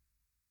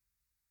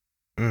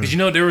 Cause you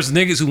know there was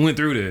niggas who went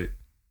through that.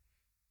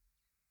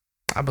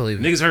 I believe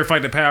it. Niggas heard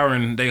Fight the Power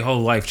and their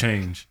whole life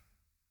changed.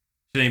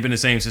 Shit ain't been the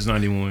same since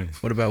 '91.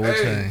 What about Wu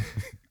Hey. Tang?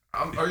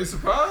 Are you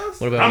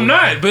surprised? What about I'm Wu-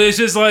 not, but it's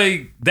just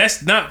like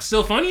that's not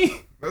still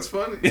funny. That's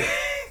funny. That's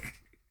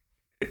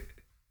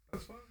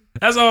funny.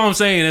 That's all I'm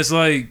saying. It's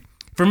like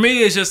for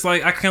me, it's just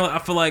like I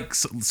feel like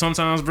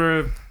sometimes,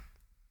 bro,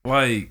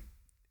 like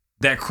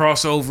that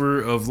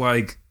crossover of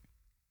like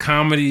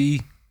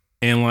comedy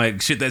and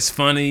like shit that's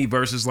funny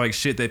versus like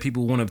shit that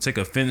people want to take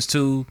offense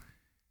to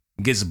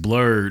gets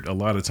blurred a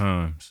lot of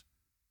times.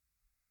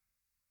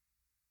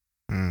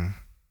 Mm.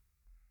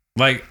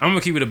 Like I'm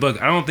gonna keep it a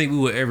buck. I don't think we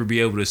would ever be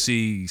able to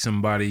see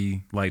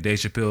somebody like Dave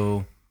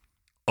Chappelle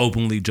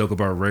openly joke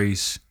about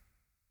race,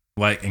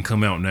 like and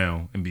come out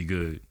now and be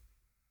good.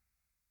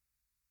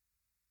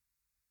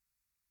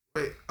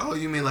 Wait, oh,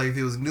 you mean like if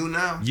he was new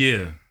now?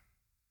 Yeah.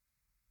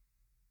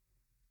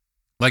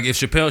 Like if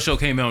Chappelle's show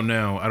came out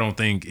now, I don't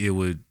think it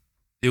would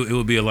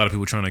be a lot of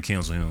people trying to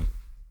cancel him.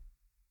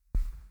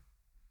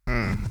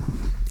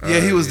 Yeah,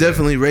 he was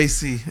definitely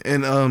racy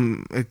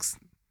and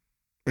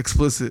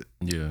explicit.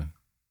 Yeah.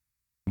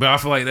 But I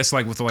feel like that's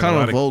like with like Kind a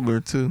of lot of vulgar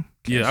too.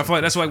 yeah, I feel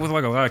like that's like with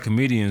like a lot of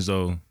comedians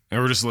though,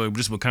 or just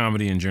with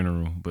comedy in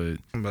general. But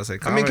I'm about to say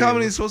I mean,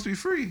 comedy is supposed to be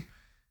free.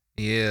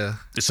 Yeah.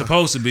 it's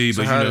supposed to be.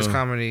 So But how you does know,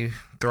 comedy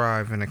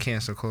thrive in a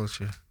cancel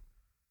culture?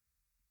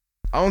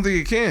 I don't think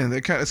it can.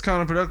 It's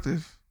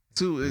counterproductive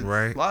to its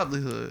Right.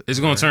 livelihood. it's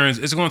gonna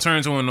turn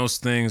into one of those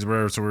things,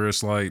 bro, to where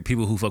it's like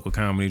people who fuck with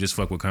comedy just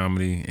fuck with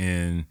comedy,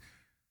 and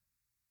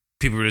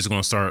people are just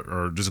gonna start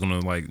or just gonna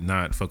like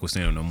not fuck with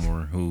stand up no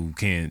more, who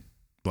can't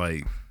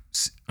like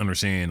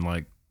understand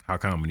like how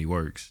comedy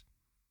works.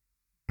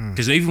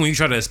 Because even when you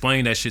try to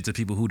explain that shit to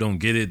people who don't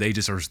get it, they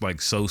just are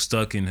like so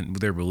stuck in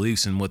their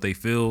beliefs and what they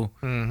feel.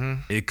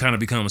 It kind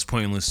of becomes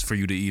pointless for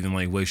you to even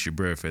like waste your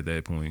breath at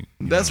that point.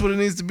 That's what it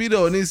needs to be,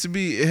 though. It needs to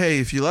be, hey,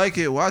 if you like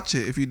it, watch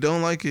it. If you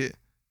don't like it,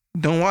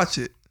 don't watch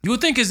it. You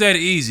would think it's that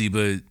easy, but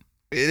It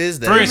is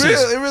that. For instance,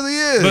 It really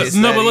is. but It's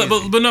no,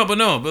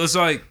 that but it's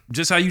like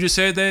just how you just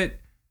said that.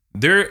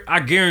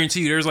 I guarantee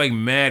you, there's like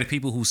mad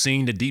people who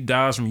seen the deep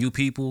dives from you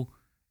people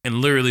and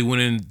literally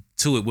went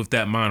into it with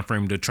that mind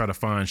frame to try to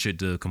find shit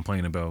to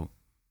complain about,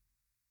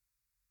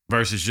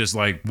 versus just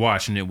like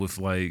watching it with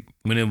like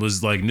when it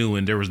was like new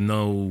and there was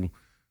no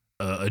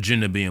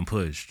agenda being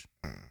pushed.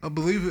 I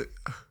believe it.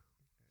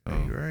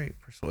 You're right.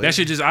 Persuasion. That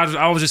shit just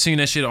I was just seeing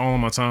that shit all on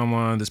my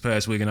timeline this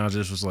past week, and I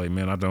just was like,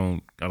 man, I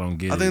don't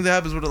get it. I think that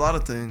happens with a lot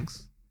of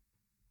things.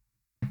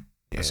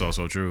 That's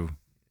also true.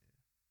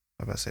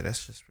 I'm about to say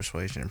that's just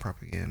persuasion and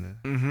propaganda.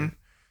 Mm-hmm.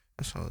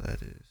 That's all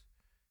that is.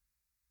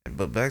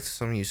 But back to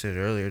something you said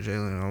earlier,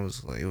 Jalen, I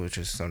was like, it was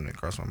just something that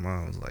crossed my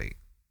mind. Was like,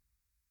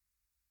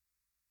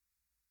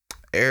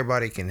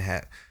 everybody can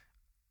have.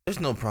 There's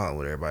no problem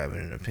with everybody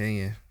having an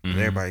opinion. But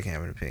everybody can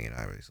have an opinion.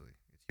 Obviously,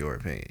 it's your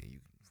opinion. You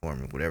can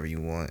form it whatever you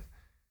want.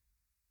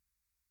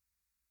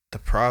 The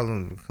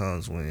problem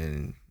becomes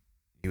when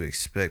you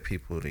expect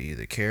people to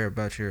either care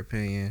about your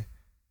opinion,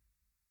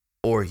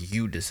 or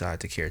you decide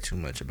to care too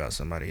much about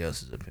somebody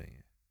else's opinion.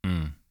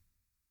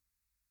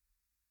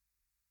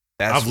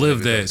 I've when it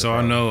lived that, becomes a so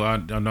I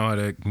problem. know how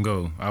that can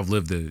go. I've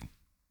lived it.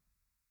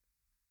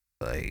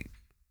 Like,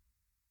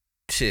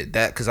 shit,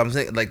 that, because I'm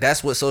saying, like,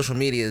 that's what social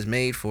media is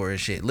made for and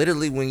shit.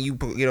 Literally, when you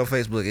get on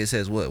Facebook, it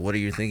says, what are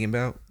you thinking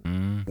about?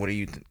 What are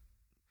you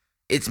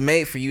it's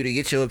made for you to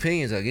get your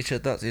opinions out, get your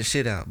thoughts and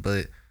shit out.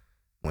 But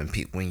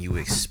when you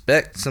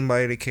expect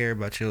somebody to care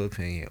about your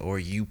opinion, or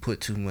you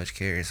put too much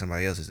care in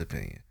somebody else's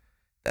opinion,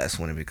 that's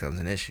when it becomes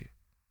an issue.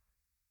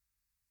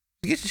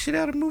 Get your shit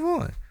out and move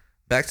on.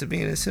 Back to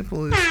being as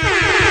simple as. Now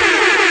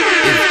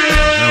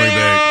we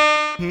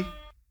back.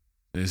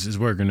 This is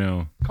working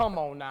now. Come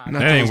on now. Not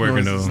That ain't those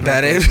working noises. though.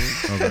 That ain't.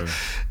 Okay.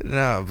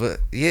 No,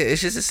 but yeah,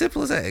 it's just as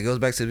simple as that. It goes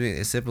back to being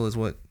as simple as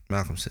what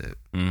Malcolm said.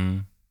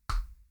 If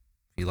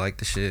you like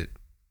the shit,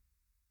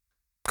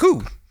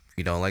 cool. If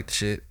you don't like the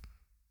shit,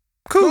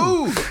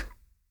 cool.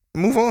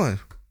 Move on.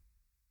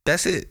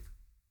 That's it.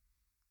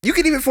 You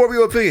can even form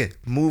your opinion.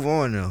 Move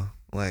on though.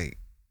 Like,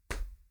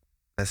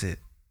 that's it.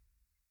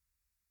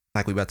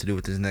 Like we about to do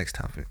with this next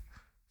topic.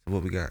 So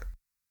what we got?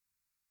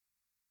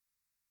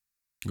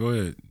 Go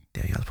ahead.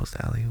 Damn, y'all supposed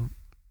to alley hoop.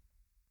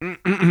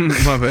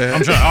 My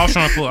bad. I was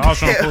trying to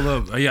pull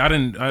up. Yeah, I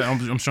didn't.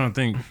 I'm trying to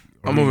think.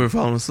 I'm over here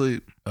falling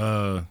asleep.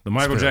 The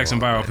Michael It's been a Jackson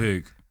while,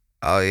 biopic.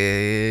 Oh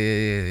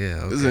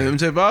yeah. Is it Okay.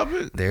 MJ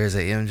biopic? There is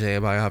a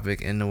MJ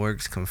biopic in the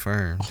works,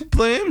 confirmed. Who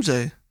play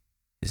MJ?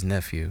 His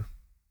nephew.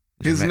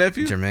 His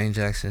nephew? Jermaine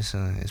Jackson's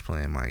son is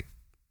playing Mike.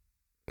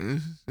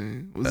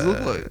 Interesting. What's it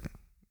look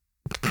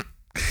like?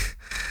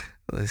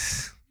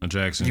 Let's, A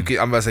Jackson.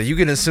 I'm about to say, you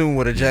can assume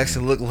what a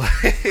Jackson look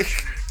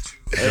like.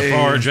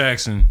 Jafar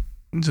Jackson.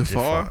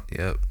 Jafar?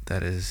 Yep,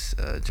 that is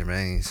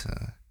Jermaine's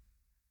son.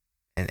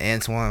 And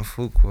Antoine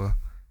Fuqua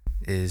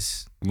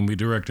is, Gonna be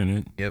directing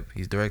it. yep,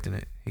 he's directing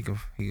it. He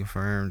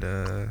confirmed,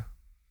 I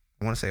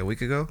want to say a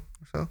week ago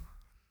or so.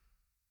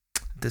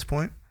 At this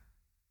point,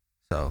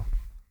 so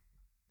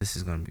this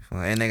is gonna be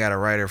fun. And they got a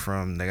writer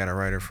from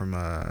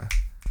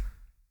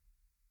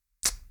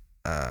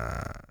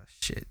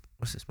shit.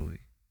 What's this movie?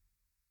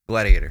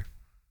 Gladiator.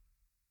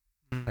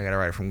 I got a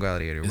writer from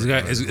Gladiator.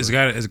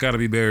 It's got to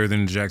be better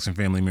than the Jackson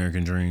Family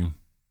American Dream.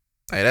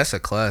 Hey, that's a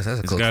class. That's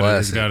a It's cool got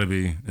classic. to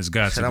be. It's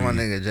got Shout to out my be.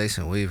 nigga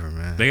Jason Weaver,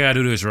 man. They gotta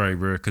do this right,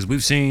 bro. Because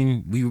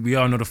we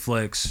all know the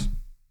Flex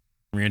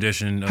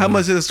rendition. How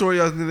much of the story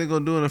y'all think they're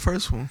gonna do in the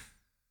first one?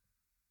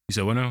 You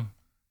said what now?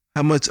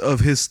 How much of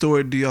his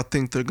story do y'all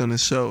think they're gonna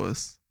show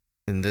us?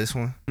 In this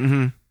one,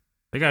 Mm-hmm.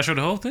 They gotta show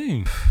the whole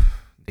thing.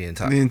 the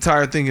entire The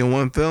entire thing in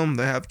one film,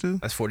 they have to.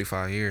 that's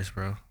 45 years,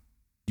 bro.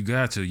 You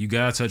got to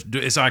touch.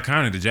 It's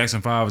iconic. The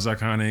Jackson 5 is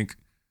iconic.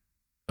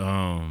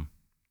 The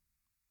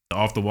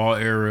Off the Wall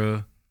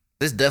era.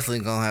 This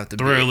definitely gonna have to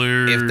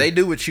Thriller. be. If they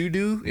do what you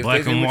do, if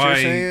Black they do and what you're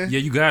white. saying, Yeah,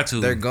 you got to.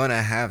 they're gonna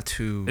have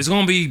to. It's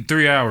gonna be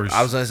 3 hours.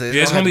 I was gonna say,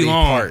 it's gonna be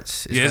long.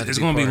 Parts. It's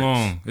gonna be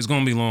long. It's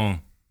gonna be long.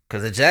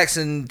 Because the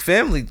Jackson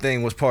family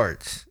thing was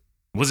parts.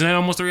 Wasn't that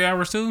almost 3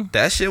 hours too?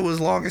 That shit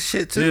was long as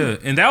shit too.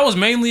 Yeah, and that was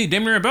mainly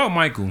damn near about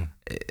Michael.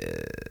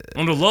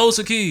 On the lowest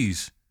of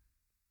keys.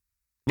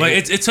 Like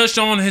it touched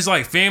on his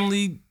like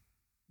family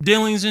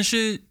dealings and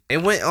shit.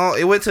 It went on.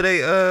 It went to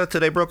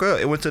they broke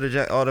up. It went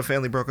to all the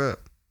family broke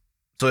up.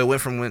 So it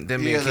went from when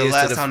them being Yeah, kids the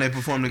last to time they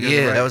performed together.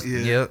 yeah, right? that was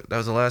that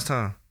was the last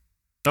time.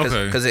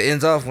 Okay. Because it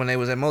ends off when they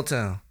was at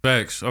Motown.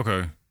 Facts.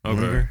 Okay.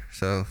 Remember?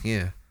 So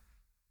yeah.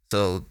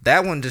 So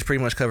that one just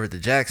pretty much covered the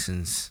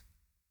Jacksons.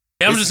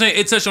 Yeah, I'm just saying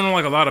it touched on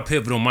like a lot of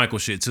pivotal Michael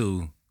shit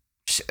too.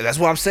 That's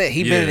what I'm saying.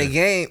 He been in Yeah. the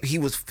game. He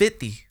was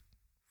 50.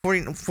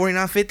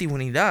 49, 50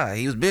 when he died.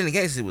 He was been in the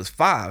game since he was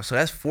 5. So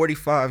that's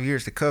 45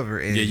 years to cover.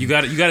 And Yeah, you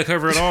got to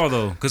cover it all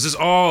though, because it's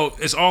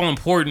all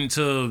important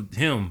to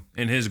him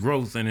and his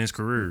growth and his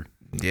career.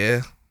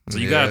 Yeah. So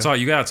you gotta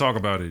talk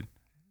about it.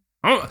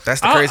 That's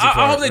the crazy part.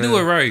 I hope they do man.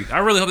 it right. I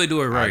really hope they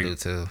do it right. I do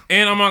too.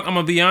 And I'm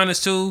gonna be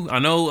honest too. I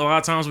know a lot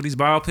of times with these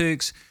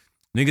biopics,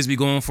 niggas be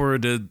going for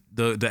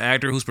the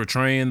actor who's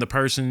portraying the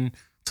person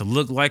to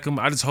look like him.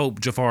 I just hope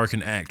Jafar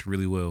can act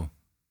really well.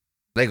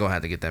 They gonna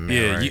have to get that man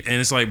Yeah, right.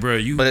 and it's like,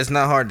 bro, But it's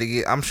not hard to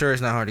get. I'm sure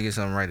it's not hard to get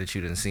something right that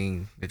you didn't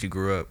seen, that you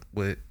grew up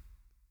with.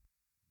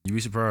 you be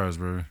surprised,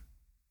 bro.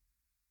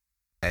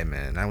 Hey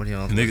man, not what he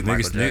on.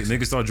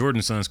 Niggas thought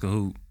Jordan's son's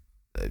cahoot.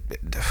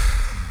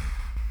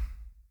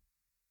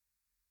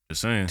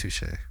 Just saying.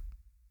 Touche.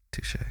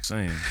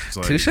 Saying. It's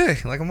like, Touche.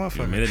 Like a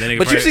motherfucker. man, that nigga But you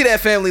probably- see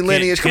that family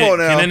lineage. Come on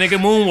now. Can that nigga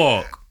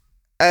moonwalk?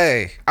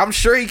 Hey, I'm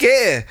sure he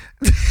can.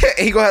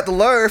 He gonna have to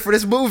learn for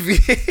this movie.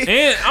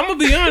 And I'm gonna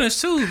be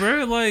honest too,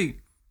 bro. Like,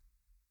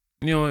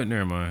 you know what?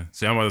 Never mind.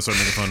 See, I'm about to start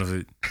making fun of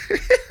it.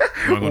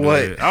 I'm not gonna do What?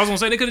 it. I was gonna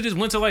say they could have just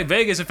went to like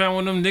Vegas and found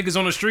one of them niggas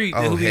on the street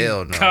Oh, who be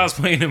hell no.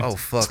 cosplaying him. Oh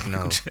fuck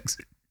no.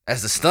 Jackson.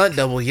 As the stunt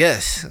double,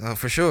 yes,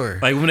 for sure.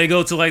 Like when they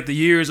go to like the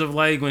years of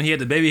like when he had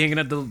the baby hanging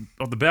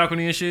off the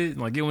balcony and shit,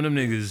 like get one of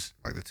them niggas.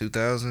 Like the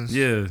 2000s.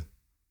 Yeah,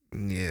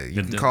 Yeah,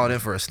 you can call it in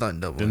for a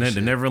stunt double. the, and the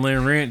shit.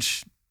 Neverland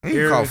Ranch.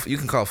 You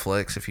can call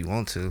Flex if you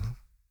want to.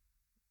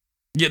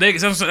 Yeah,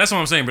 that's what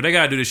I'm saying, but they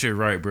gotta do this shit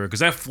right, bro. Because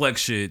that Flex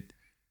shit,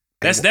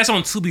 that's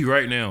on Tubi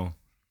right now.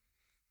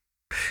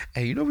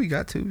 Hey, you know we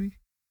got Tubi?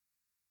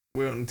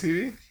 We're on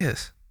TV.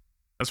 Yes.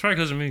 That's probably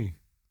because of me.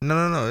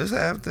 No. There's an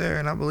app there,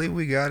 and I believe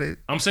we got it.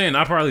 I'm saying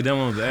I probably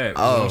downloaded the app.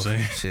 You know what I'm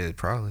saying? Shit,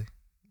 probably.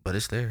 But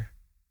it's there.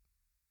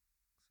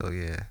 So,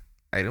 yeah.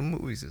 Hey, them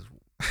movies is...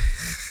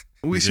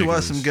 We should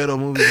watch some Ridiculous. ghetto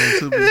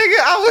movies on Tubi. Nigga,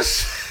 I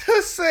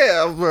was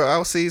saying, bro,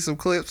 I'll see some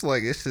clips,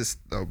 like, it's just...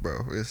 Oh, bro,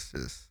 it's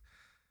just...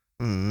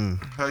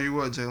 How you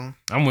what, Jalen?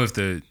 I'm with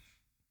that.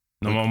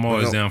 I'm We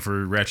always don't- down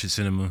for Ratchet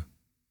Cinema.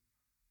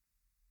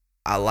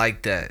 I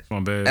like that. My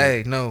bad.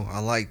 Hey, no, I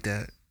like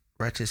that.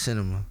 Ratchet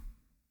Cinema.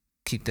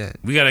 Keep that.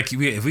 We gotta keep.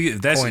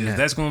 If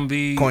that's gonna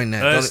be Coin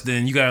that. us,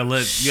 then you gotta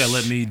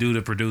let me do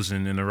the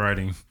producing and the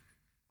writing.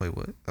 Wait,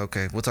 what?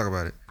 Okay, we'll talk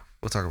about it.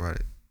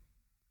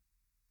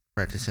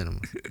 Ratchet Cinema.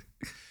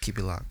 Keep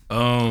it locked.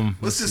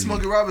 What's let's this see.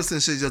 Smokey Robinson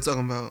shit you're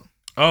talking about?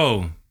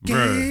 Oh,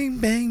 bruh. Gang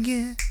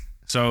banging.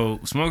 So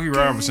Smokey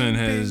Robinson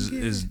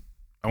is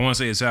I want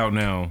to say it's out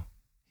now.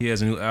 He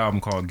has a new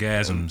album called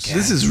Gasms. Yeah.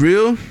 This is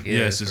real?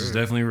 Yes, this is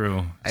definitely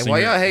real. Hey, It's why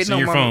in y'all hating it's in on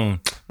your my- phone?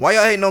 Why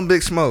y'all hating on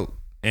Big Smoke?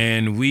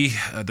 And we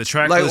the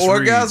track Like list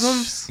orgasms?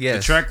 reads, Yes.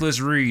 The track list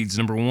reads: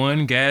 1,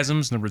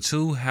 Gasms;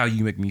 2, How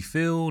You Make Me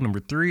Feel;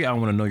 3, I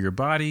Want to Know Your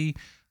Body;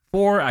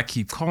 4, I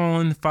Keep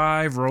Calling;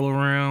 5, Roll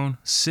Around;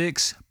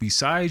 6,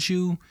 Beside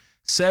You;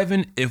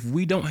 7, If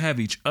We Don't Have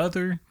Each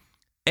Other;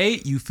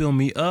 8, You Fill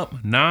Me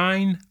Up;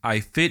 9, I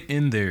Fit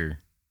in There.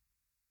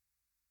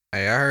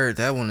 Hey, I heard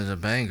that one is a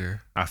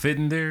banger. I fit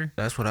in there.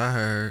 That's what I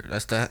heard.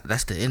 That's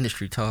the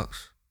industry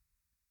talks.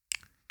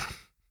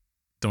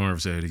 Don't ever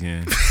say it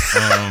again.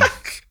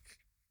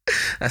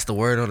 That's the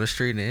word on the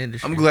street in the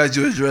industry. I'm glad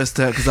you addressed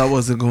that because I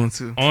wasn't going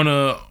to. On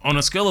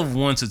a scale of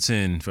 1 to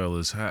 10,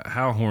 fellas,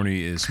 how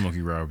horny is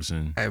Smokey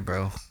Robinson? Hey,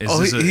 bro. Is Oh,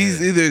 this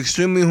he's either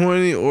extremely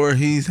horny or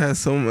he's had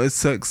so much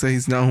sex that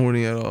he's not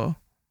horny at all.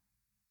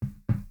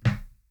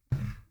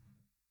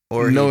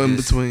 Or no he in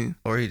just- between.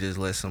 Or he just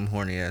let some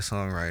horny ass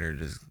songwriter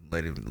just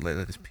let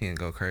his pen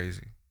go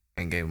crazy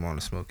and gave him on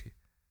to Smokey.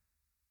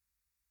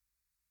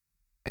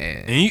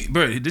 And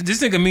bro,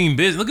 this nigga mean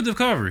business. Look at the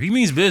cover. He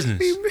means business.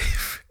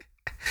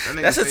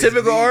 that's a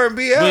typical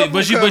R&B album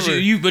But cover.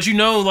 you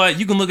know, like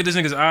you can look at this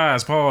nigga's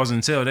eyes, pause,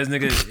 and tell that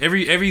nigga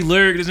every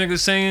lyric this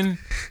nigga's saying,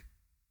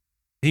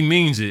 he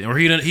means it, or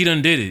he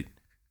done did it.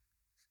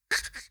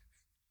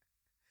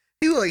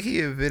 He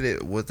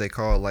invented what they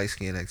call light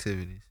skin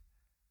activities.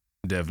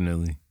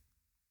 Definitely.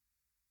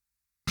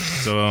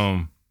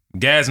 So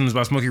Gasms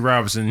by Smokey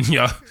Robinson.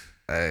 Y'all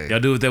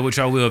do with that what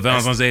y'all will.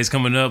 Valentine's Day is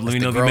coming up. Let me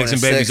know if you make some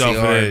babies off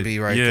of that. R&B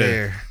right yeah.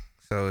 there.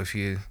 So if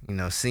you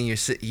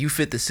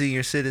fit the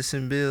senior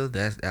citizen bill,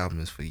 that album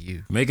is for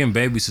you. Making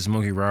babies to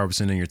Smokey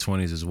Robinson in your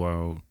 20s is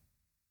wild.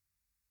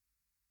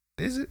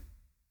 Is it?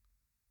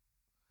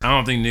 I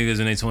don't think niggas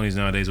in their 20s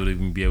nowadays would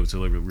even be able to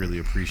like really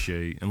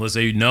appreciate unless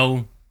they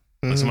know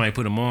like somebody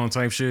put them on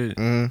type shit.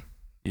 Mm.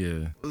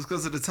 Yeah. It's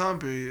because of the time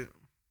period.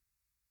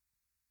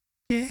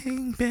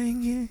 Gang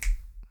banging.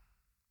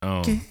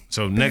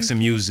 So next in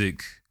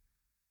music,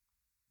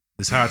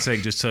 this hot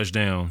take just touched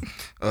down,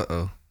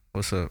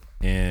 What's up?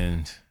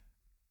 and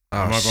Oh,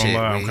 I'm not gonna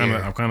lie,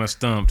 I'm kind of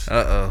stumped.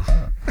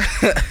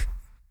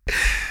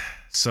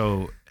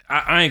 So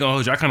I ain't gonna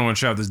hold you. I kind of want to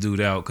shout this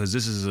dude out because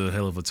this is a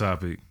hell of a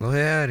topic. Go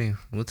ahead, Addy.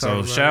 We'll talk So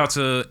about shout out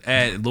to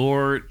at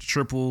Lord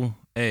Triple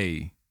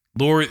A,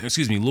 Lord 3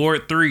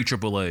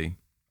 AAA.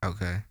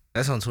 Okay.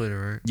 That's on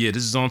Twitter, right? Yeah,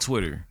 this is on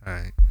Twitter, All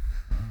right.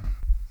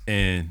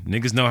 and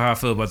niggas know how I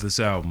feel about this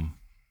album.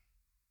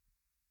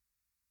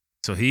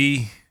 So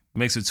he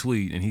makes a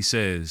tweet and he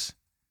says,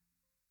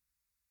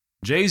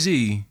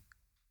 Jay-Z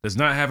does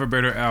not have a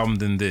better album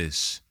than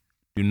this.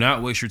 Do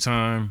not waste your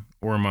time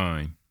or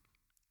mine.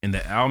 And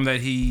the album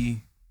that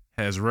he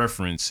has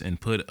referenced and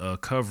put a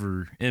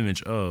cover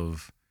image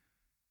of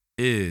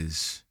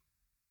is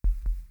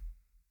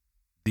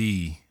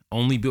the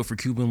Only Built for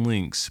Cuban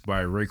Links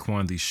by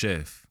Raekwon the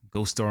Chef,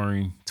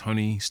 co-starring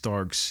Tony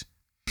Stark's,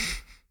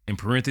 in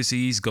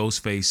parentheses,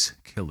 Ghostface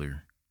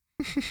Killer.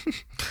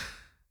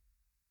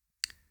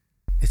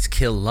 It's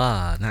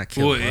Killa, not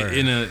Killer. Well,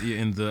 in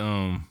the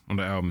on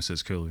the album it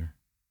says Killer.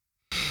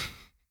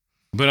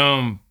 But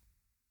I'm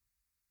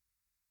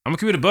gonna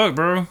keep it a buck,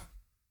 bro.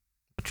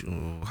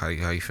 How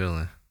you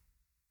feeling?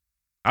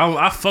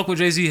 I fuck with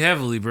Jay-Z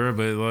heavily, bro,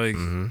 but like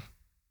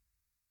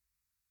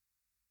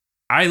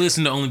I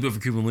listen to Only Built for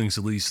Cuban Links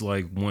at least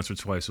like once or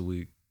twice a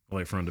week,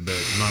 like front to back.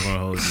 I'm not gonna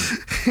hold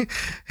you.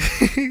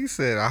 He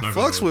said, "I Not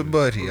gonna fucks hold with you.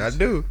 Buddy. I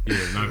do. Yeah,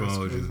 not gonna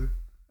hold you.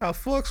 I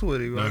fucks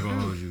with him. Not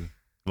gonna hold you.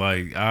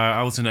 Like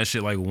I listen to that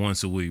shit like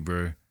once a week,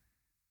 bro.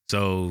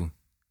 So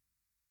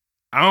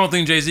I don't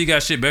think Jay-Z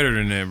got shit better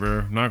than that,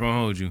 bro. Not gonna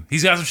hold you.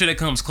 He's got some shit that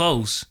comes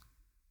close.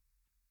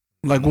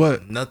 Like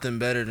what? Nothing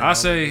better than I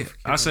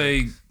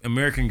say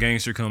American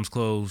Gangster comes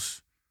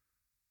close.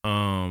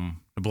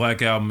 The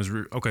Black Album is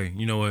okay.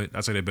 You know what?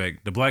 I say that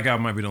back. The Black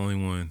Album might be the only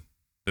one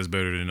that's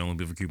better than Only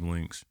Built for Cuban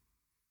Links.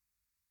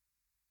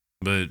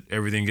 But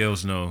everything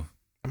else, no.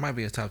 It might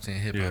be a top 10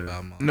 hip hop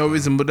album. No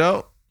Reasonable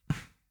Doubt.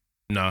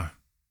 Nah.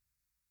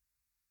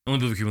 Only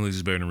Built for Cuban Links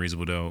is better than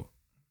Reasonable Doubt.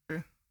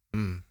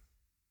 Mm.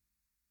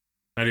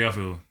 How do y'all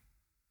feel?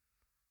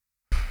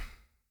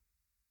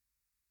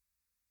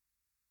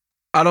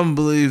 I don't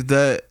believe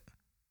that.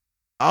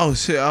 Oh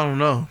shit, I don't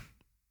know.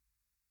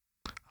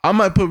 I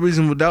might put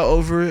Reasonable Doubt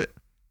over it.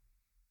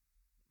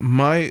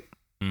 Might.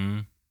 Mm-hmm.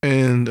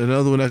 And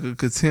another one that could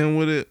contend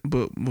with it,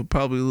 but would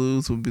probably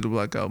lose would be the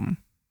Black Album.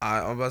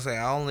 I'm about to say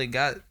I only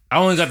got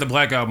the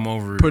Black Album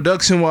over it.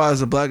 Production wise,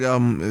 the Black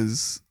Album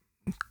is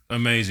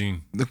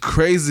Amazing. the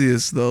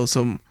craziest though.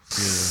 So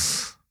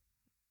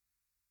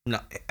no.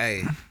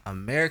 Hey,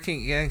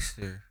 American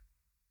Gangster.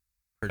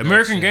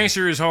 American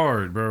Gangster is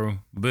hard, bro.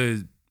 But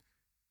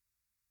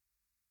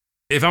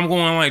if I'm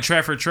going like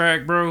track for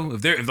track, bro,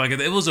 if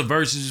it was a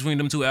versus between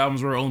them two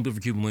albums, bro, Only Built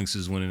for Cuban Links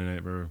is winning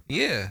that, bro.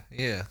 Yeah.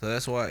 So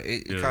that's why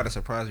it kind of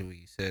surprised me when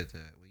you said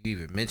that. When you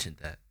even mentioned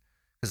that.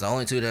 Because the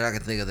only two that I can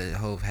think of that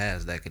Hove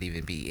has that could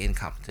even be in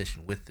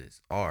competition with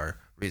this are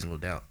Reasonable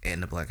Doubt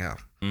and the Black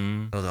Album.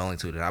 Mm-hmm. Those are the only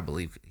two that I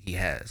believe he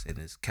has in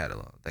his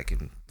catalog that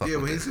can fuck yeah,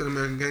 with when he it. said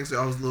American Gangster,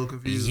 I was a little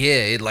confused. Yeah,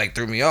 it like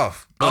threw me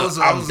off. I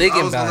But was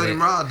thinking about letting it.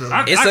 him ride,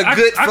 though. It's a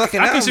good fucking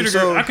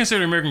album, I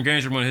consider American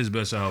Gangster one of his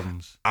best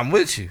albums. I'm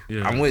with you.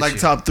 Yeah. I'm with like you.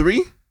 top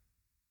 3?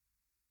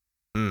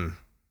 I'm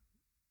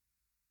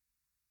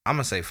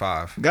gonna say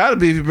 5. Gotta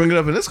be if you bring it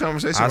up in this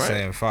conversation, I'm right?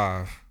 saying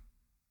 5.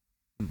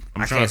 I'm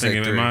I trying can't to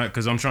think say of 3.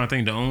 because I'm trying to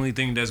think the only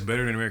thing that's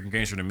better than American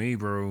Gangster to me,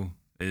 bro,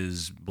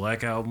 is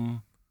Black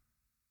Album.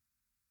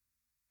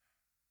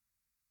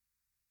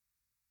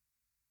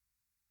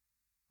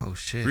 Oh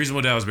shit.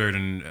 Reasonable Doubt is better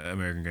than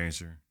American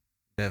Gangster.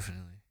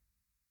 Definitely.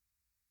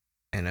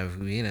 And if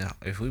we in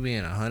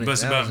 100,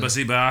 But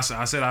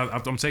I said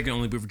I'm taking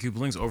Only Built for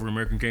Cuban Links over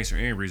American Gangster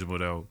and Reasonable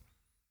Doubt.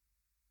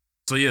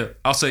 So yeah,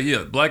 I'll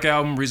say Black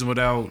Album, Reasonable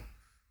Doubt,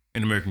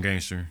 and American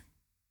Gangster.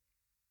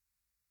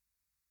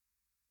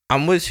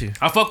 I'm with you.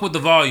 I fuck with the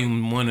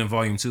Volume 1 and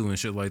Volume 2 and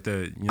shit like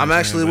that. You know I'm what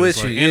actually saying? But with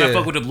it's like- you, and I yeah.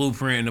 fuck with the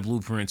Blueprint and the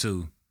Blueprint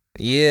too.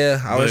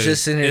 Yeah, I was But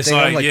just sitting here it's thinking,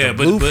 like, I'm like, yeah, the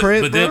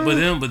Blueprint,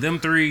 bro? but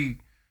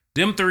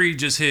them three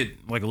just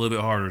hit like a little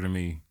bit harder than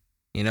me.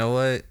 You know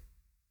what?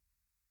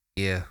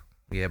 Yeah.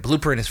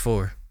 Blueprint is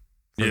 4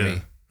 for Yeah.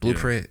 me.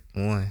 Blueprint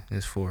 1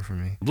 is 4 for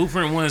me.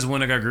 Blueprint 1 is the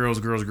one that got girls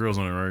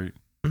on it, right?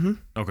 Mm-hmm.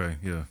 Okay,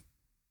 yeah.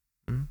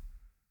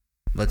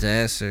 But to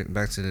answer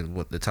back to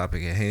the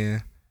topic at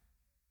hand,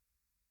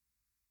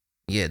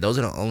 yeah, those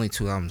are the only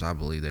 2 albums I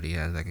believe that he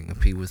has that can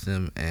compete with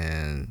them,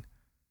 and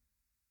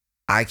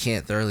I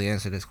can't thoroughly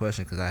answer this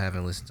question because I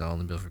haven't listened to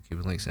Only Built for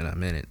Cuban Links in a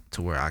minute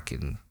to where I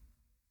can,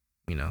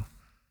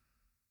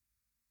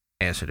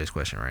 answer this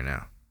question right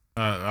now.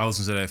 I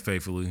listen to that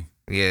faithfully.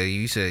 Yeah,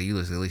 you said you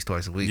listen at least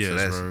twice a week, so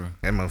Yes, that's bro.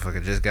 that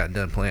motherfucker just got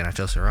done playing at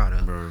your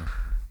Serato. Bro.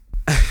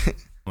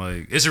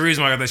 Like, it's a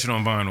reason why I got that shit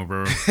on vinyl,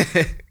 bro.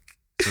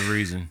 It's a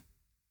reason.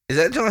 Is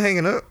that joint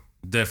hanging up?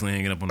 Definitely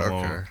hanging up on the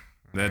wall. Okay.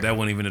 That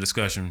wasn't even a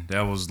discussion.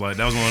 That was one of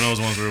those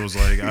ones where it was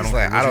like, He's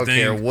like, I don't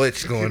care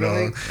what's going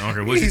on. I don't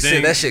care what He you said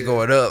think. that shit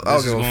going up. I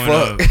This don't is give a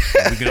going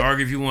fuck. up. We can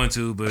argue if you want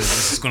to, but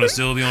it's gonna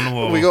still be on the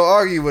wall. We gonna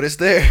argue, but it's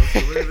there.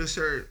 Wear the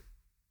shirt.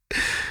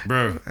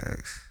 Bro.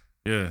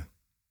 Yeah.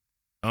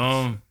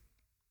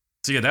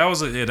 So yeah, that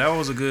was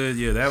a good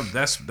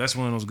that's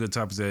one of those good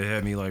topics that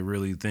had me like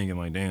really thinking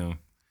like, damn.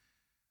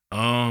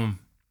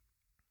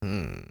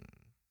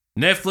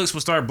 Netflix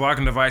will start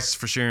blocking devices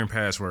for sharing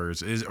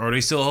passwords. Are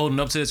they still holding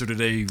up to this, or did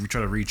they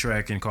try to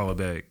retract and call it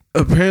back?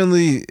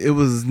 Apparently, it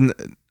was an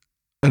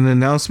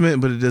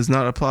announcement, but it does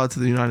not apply to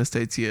the United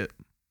States yet.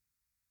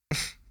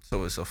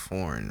 So it's a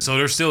foreign. So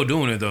they're still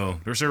doing it though.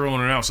 They're still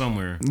rolling it out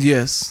somewhere.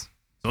 Yes.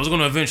 So it's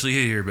gonna eventually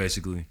hit here,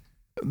 basically.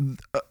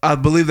 I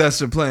believe that's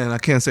their plan. I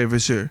can't say for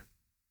sure.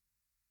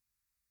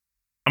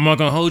 I'm not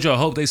gonna hold you. I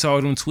hope they saw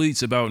them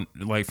tweets about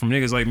like from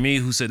niggas like me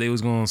who said they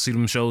was gonna see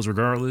them shows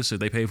regardless if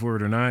they pay for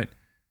it or not.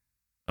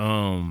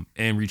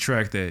 And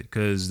retract that,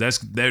 because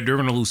they're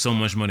gonna lose so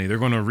much money. They're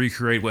gonna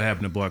recreate what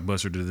happened to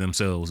Blockbuster to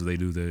themselves if they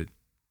do that.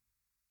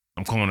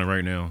 I'm calling it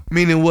right now.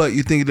 Meaning what?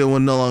 You think it will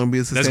no longer be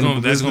a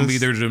sustainable That's gonna be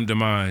business? their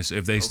demise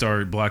if they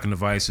start blocking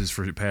devices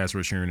for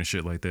password sharing and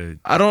shit like that.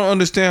 I don't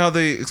understand how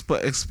they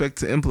expect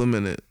to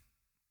implement it.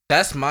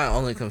 That's my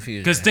only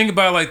confusion. Because think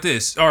about it like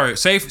this. All right,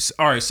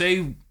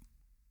 say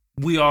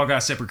we all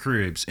got separate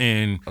cribs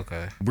and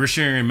Okay. we're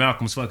sharing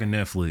Malcolm's fucking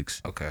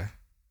Netflix, Okay.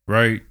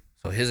 right?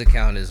 So his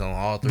account is on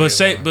all three.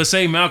 But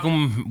say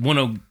Malcolm want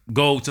to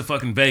go to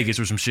fucking Vegas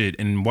or some shit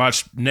and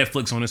watch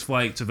Netflix on his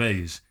flight to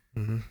Vegas.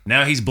 Mm-hmm.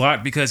 Now he's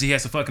blocked because he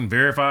has to fucking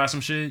verify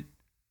some shit.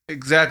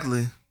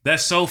 Exactly.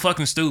 That's so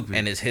fucking stupid.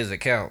 And it's his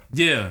account.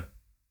 Yeah.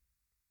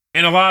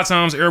 And a lot of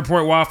times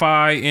airport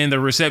Wi-Fi and the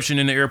reception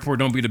in the airport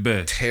don't be the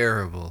best.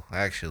 Terrible,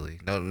 actually.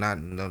 No.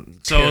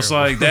 So it's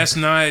terrible. like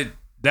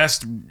there's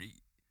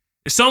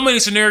so many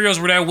scenarios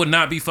where that would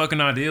not be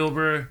fucking ideal,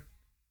 bro.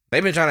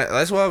 They've been trying to.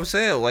 That's what I was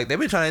saying. Like they've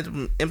been trying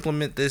to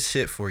implement this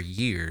shit for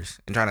years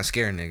and trying to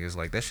scare niggas.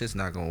 Like that shit's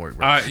not gonna work,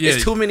 bro. Yeah.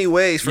 It's too many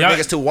ways for Y'all-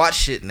 niggas to watch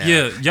shit now.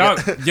 Yeah,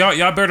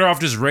 y'all better off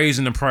just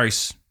raising the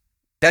price.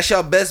 That's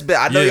your best bet.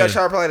 I know Yeah. y'all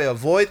trying probably to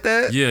avoid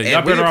that. Yeah, and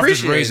y'all we better off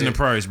just appreciate raising it. the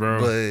price, bro.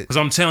 But- Because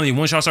I'm telling you,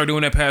 once y'all start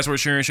doing that password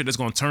sharing shit, that's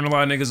gonna turn a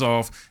lot of niggas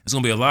off. It's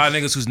gonna be a lot of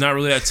niggas who's not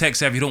really that tech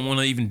savvy, don't want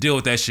to even deal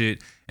with that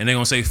shit, and they're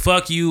gonna say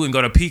fuck you and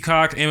go to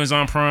Peacock,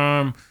 Amazon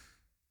Prime,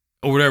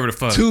 or whatever the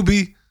fuck.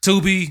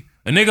 Tubi.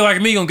 A nigga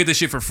like me gonna get this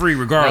shit for free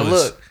Now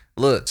regardless.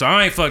 look. So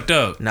I ain't fucked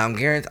up. Now I'm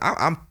guarantee.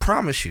 I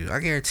promise you. I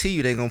guarantee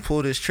you they gonna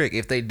pull this trick.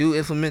 If they do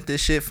implement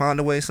this shit, find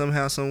a way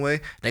somehow, some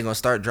way, they gonna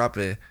start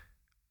dropping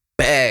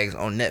bags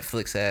on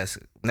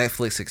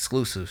Netflix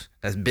exclusives.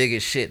 That's big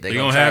as shit. They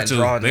gonna have to.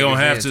 They gonna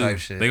have to.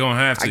 They gonna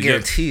have to. I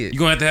guarantee it. You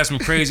gonna have to have some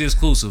crazy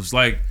exclusives.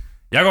 Like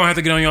y'all gonna have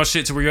to get on y'all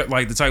shit to where you're,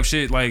 like the type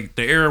shit like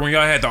the era when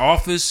y'all had The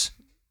Office.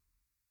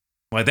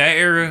 Like that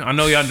era. I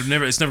know y'all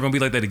never. It's never gonna be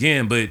like that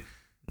again. But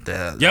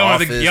The y'all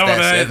Office, have to. Y'all that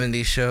have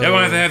 70s show. Y'all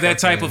gonna have to have that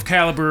type fucking- of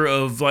caliber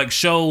of like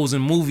shows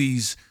and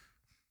movies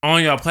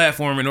on y'all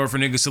platform in order for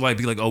niggas to like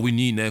be like, oh, we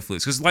need Netflix.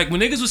 Because like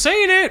when niggas was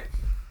saying that,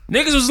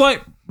 niggas was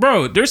like,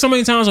 bro, there's so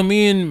many times when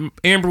me and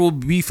Amber will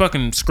be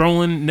fucking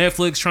scrolling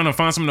Netflix trying to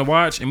find something to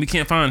watch and we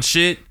can't find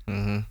shit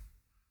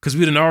because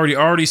we done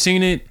already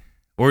seen it,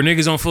 or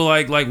niggas don't feel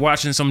like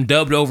watching some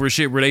dubbed over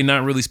shit where they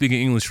not really speaking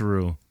English for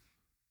real.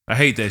 I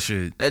hate that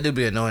shit. That do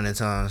be annoying at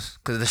times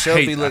because the show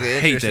be looking I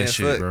hate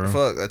interesting that as shit, bro.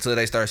 fuck until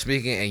they start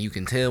speaking and you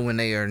can tell when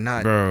they are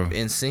not Bro.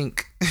 in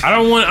sync. I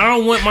don't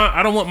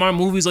want my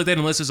movies like that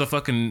unless it's a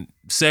fucking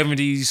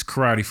 70s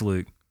karate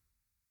flick.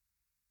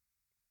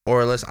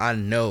 Or unless I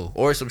know,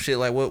 or some shit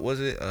like what was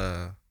it?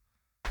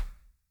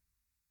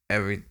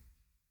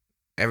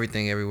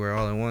 Everything everywhere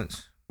all at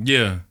once.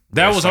 Yeah,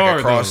 that was like hard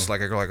a cross, though.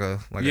 like a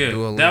Yeah,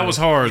 Duolingo. that was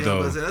hard Yeah,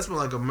 though. but that's more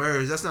like a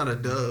merge. That's not a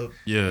dub.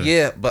 Yeah.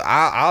 Yeah, but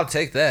I'll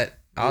take that.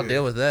 I'll Yeah.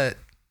 deal with that.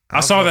 I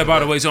saw that by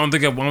the way, so I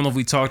don't know if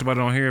we talked about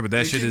it on here, but that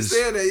You shit keep is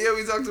saying that. Yeah,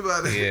 we talked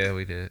about it. Yeah,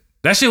 we did.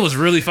 that shit was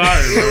really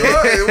fire,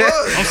 bro. It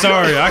was. I'm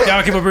sorry,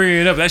 I keep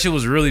bringing it up. That shit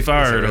was really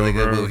fire, It's a really though,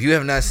 good bro. movie. If you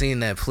have not seen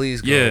that,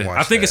 please go Yeah, watch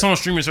I think that. it's on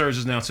streaming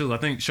services now too. I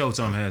think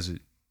Showtime has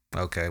it.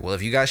 Okay, well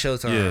if you got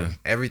Showtime, Yeah.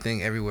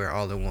 everything everywhere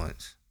all at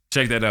once.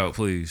 Check that out,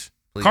 please.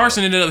 Please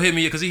Carson ended up hitting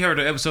me because he heard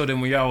the episode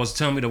and when y'all was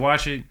telling me to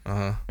watch it,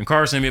 Uh-huh. and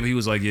Carson hit me up. He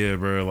was like, "Yeah,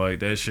 bro, like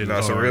that shit."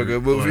 That's is a hard." real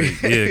good movie.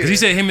 Like, yeah, because he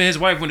said him and his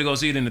wife went to go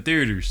see it in the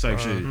theaters, type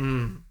shit.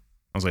 Mm.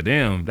 I was like,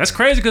 "Damn, that's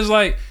crazy." Because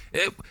like,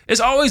 it's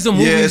always the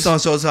movies. Yeah, it's on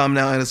Showtime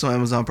now and it's on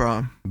Amazon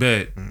Prime.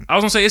 Bet. I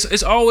was gonna say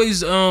it's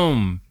always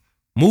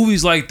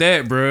movies like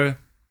that, bruh.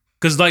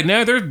 Cause like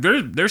now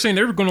they're saying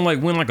they're gonna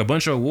like win like a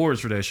bunch of awards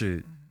for that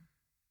shit.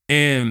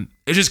 And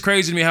it's just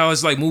crazy to me how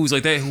it's like movies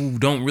like that who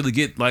don't really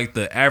get like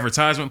the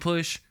advertisement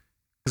push.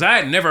 Cause I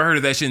had never heard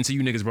of that shit until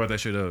you niggas brought that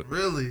shit up.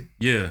 Really?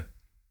 Yeah.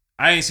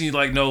 I ain't seen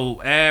like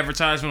no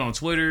advertisement on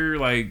Twitter,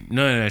 like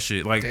none of that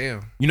shit. Like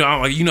Damn. you know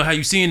how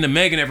you seeing the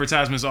Megan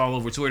advertisements all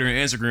over Twitter and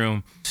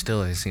Instagram.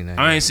 Still ain't seen that.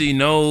 I ain't seen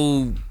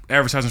no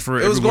advertisements for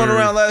it. It was going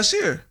everywhere. around last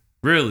year.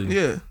 Really?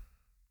 Yeah.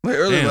 Like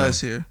early Damn.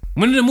 last year.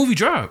 When did the movie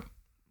drop?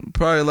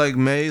 Probably like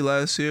May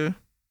last year.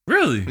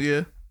 Really?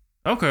 Yeah.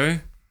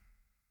 Okay.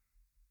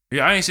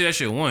 Yeah, I ain't see that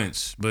shit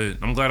once, but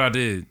I'm glad I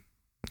did.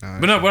 Nah,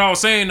 But no, what I was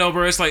saying though,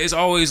 bro, it's like it's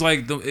always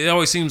like it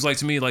always seems like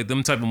to me like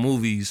them type of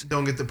movies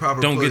Don't get the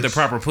proper don't get the push.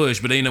 proper push,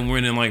 but they end up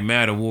winning like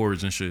mad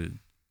awards and shit.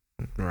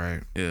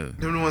 right. Yeah.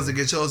 They're the ones that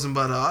get chosen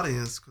by the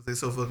audience because they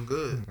so fucking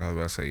good. I was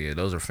about to say, yeah,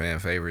 those are fan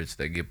favorites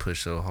that get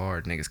pushed so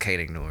hard, niggas can't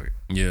ignore it.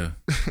 Yeah.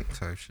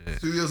 Type shit.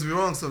 Studios be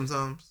wrong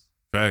sometimes.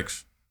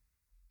 Facts.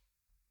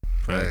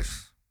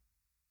 Facts.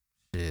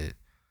 Shit.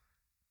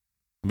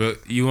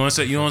 But you want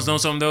to know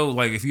something though?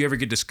 Like if you ever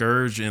get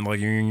discouraged and like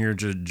you're in your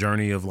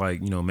journey of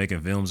like, you know, making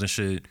films and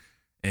shit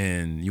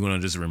and you want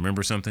to just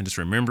remember something, just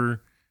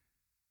remember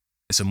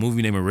it's a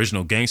movie named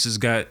Original Gangsters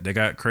that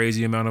got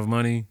crazy amount of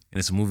money, and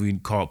it's a movie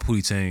called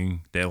Pootie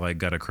Tang that like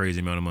got a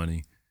crazy amount of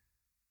money.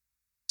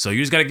 So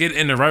you just got to get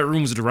in the right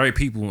rooms with the right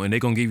people and they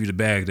going to give you the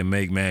bag to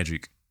make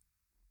magic.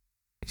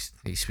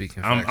 He's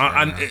speaking facts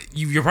right now.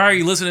 You're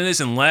probably listening to this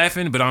and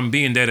laughing, but I'm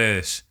being dead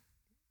ass.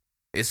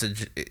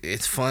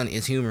 It's fun.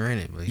 It's humor in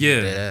it, but he's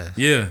Yeah. dead ass.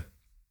 Yeah.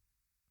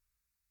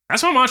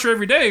 That's my mantra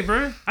every day,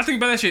 bro. I think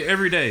about that shit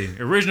every day.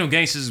 Original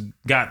Gangsters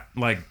got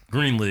like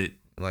greenlit.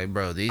 Like,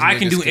 bro, these I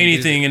can niggas do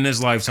anything in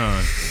this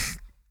lifetime.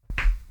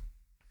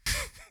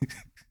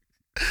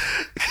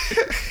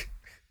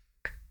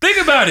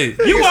 Think about it.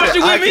 You Nigga watched said,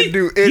 it "I with me. can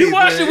do You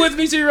watched it anything." with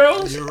me, T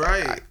Rose. You're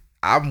right.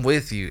 I'm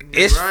with you.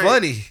 It's right.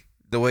 funny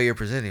the way you're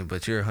presenting,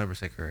 but you're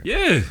 100% correct.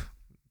 Yeah.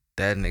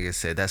 That nigga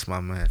said that's my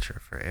mantra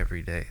for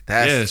every day.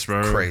 That's Yes,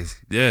 bro. crazy.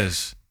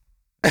 Yes.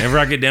 Whenever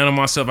I get down on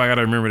myself, I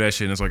gotta remember that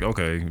shit. And it's like,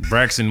 okay,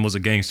 Braxton was a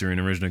gangster in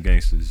Original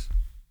Gangsters.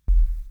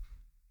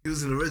 He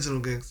was an original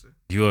gangster.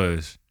 He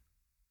was.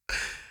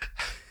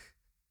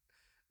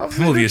 I'm The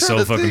movie is trying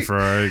so to fucking think.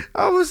 fried.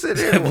 I was sitting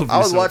there. That movie I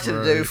was so watching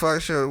the fried. Jamie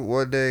Foxx show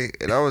one day,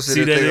 and I was See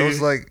sitting there that thinking, I was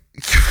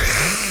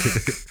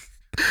nigga?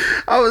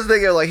 like, I was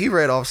thinking like he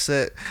ran off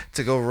set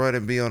to go run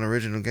and be on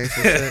Original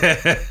Gangster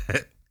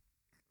set.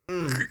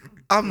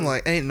 I'm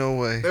like, ain't no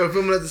way. They were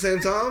filming at the same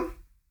time?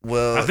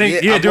 Well, I think,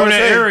 I during wanna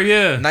that say era,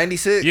 yeah.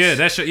 96. Yeah,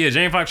 that show, yeah,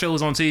 Jamie Foxx show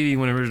was on TV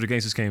when Original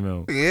Gangsters came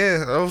out.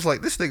 Yeah, I was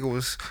like, this nigga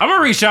was. I'm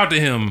gonna reach out to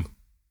him.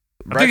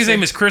 I think his Braxton?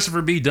 name is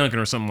Christopher B. Duncan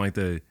or something like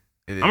that.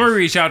 It is. I'm gonna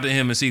reach out to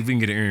him and see if we can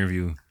get an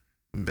interview.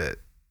 Bet.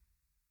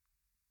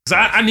 Cause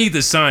I need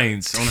the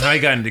science on how he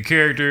got into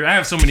character. I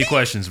have so many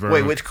questions, bro.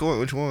 Wait, which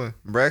one?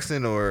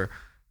 Braxton or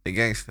the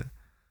gangster?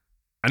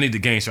 I need the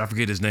gangster. I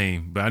forget his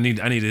name, but I need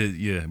to.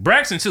 Yeah,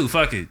 Braxton too.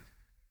 Fuck it.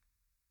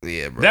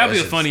 Yeah, bro. That'd be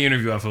a shit's- funny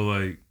interview. I feel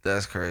like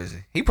That's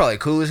crazy. He probably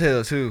cool as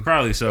hell too.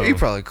 probably so. He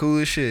probably cool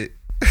as shit.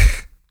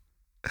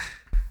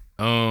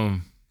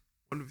 Wonder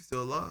if he's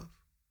still alive.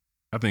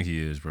 I think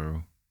he is,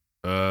 bro.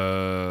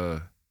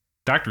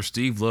 Dr.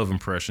 Steve Love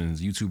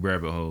impressions, YouTube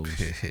rabbit holes.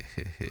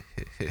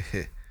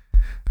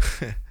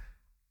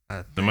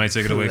 Somebody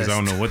take it away because I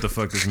don't know what the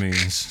fuck this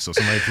means. So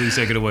somebody please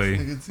take it away.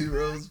 Nigga T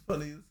Rose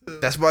funny as hell.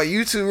 That's my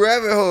YouTube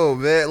rabbit hole,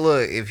 man.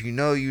 Look, if you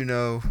know, you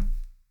know.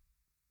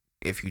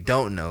 If you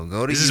don't know,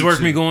 go to This YouTube. is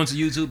worth me going to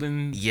YouTube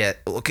and Yeah.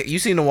 Okay, you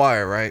seen The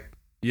Wire, right?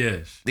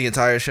 yes, The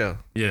entire show.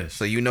 yes,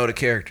 So you know the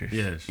characters.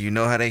 yes. You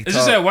know how they Is talk.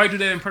 this that white dude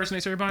that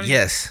impersonates everybody?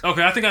 Yes.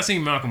 Okay, I think I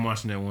seen Malcolm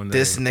watching that one day.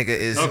 This nigga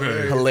is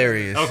Okay.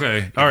 hilarious.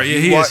 Okay, all right. Yeah,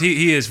 You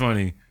he is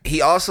funny.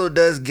 He also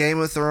does Game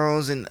of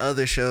Thrones and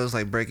other shows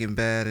like Breaking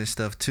Bad and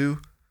stuff too.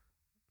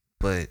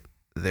 But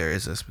there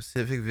is a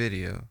specific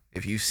video.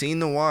 If you've seen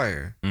The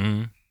Wire,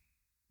 Mm-hmm.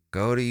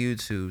 go to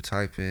YouTube,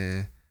 type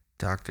in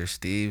Dr.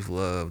 Steve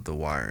Love The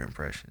Wire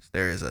impressions.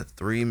 There is a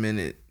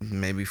 3-minute,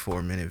 maybe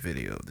 4-minute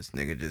video of this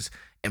nigga just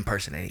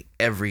impersonating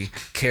every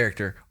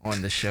character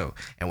on the show.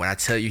 And when I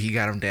tell you he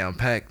got him down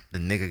packed, the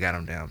nigga got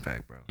him down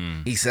packed, bro.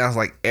 Mm. He sounds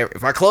like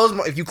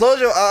if you close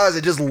your eyes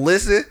and just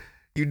listen,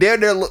 you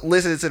damn near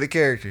listening to the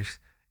characters,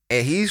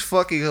 and he's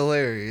fucking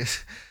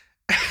hilarious.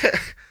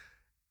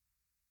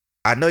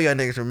 I know y'all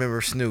niggas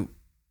remember Snoop.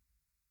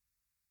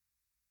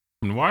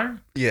 From The Wire?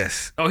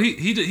 Yes, Oh, he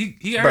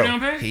got bro. her down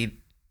pat? He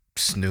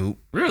Snoop.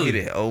 Really? He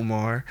did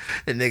Omar.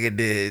 The nigga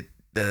did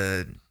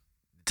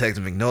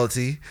Detective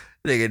McNulty.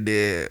 Nigga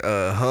did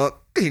Hunk.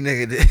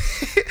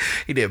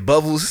 He did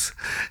Bubbles.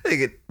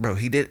 Nigga, bro,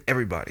 he did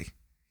everybody.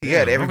 He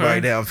had Yeah, everybody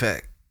okay. down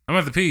pat. I'm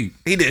at the peep.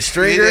 He did He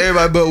Stringer. did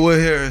everybody but Will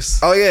Harris.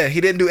 Oh yeah,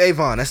 he didn't do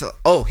Avon.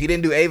 He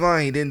didn't do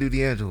Avon. He didn't do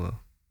D'Angelo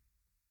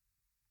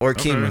or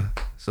Okay. Kima.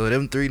 So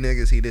them 3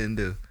 niggas he didn't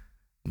do,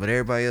 but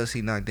everybody else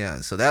he knocked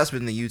down. So that's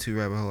been the YouTube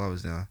rabbit hole I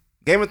was down.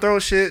 Game of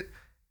Thrones shit.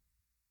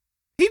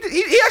 He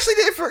actually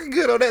did fucking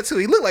good on that too.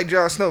 He looked like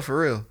Jon Snow for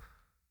real.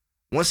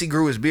 Once he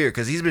grew his beard,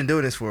 because he's been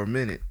doing this for a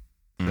minute.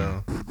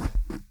 So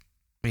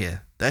yeah,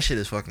 that shit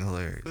is fucking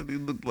hilarious. He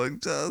looked like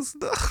Jon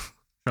Snow.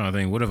 Trying to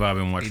think, what have I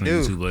been watching on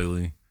do. YouTube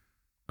lately?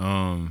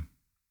 I'm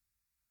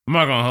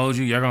not gonna hold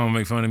you. Y'all gonna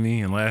make fun of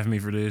me and laugh at me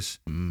for this,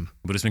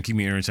 but it's been keeping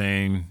me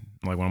entertained.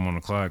 Like when I'm on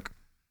the clock,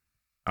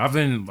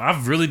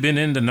 I've really been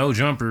into No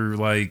Jumper,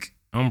 like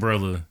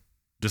Umbrella,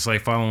 just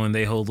like following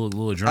they whole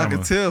little I drama,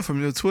 can tell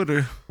from your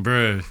Twitter.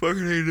 bruh.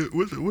 Fucking hate it.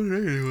 What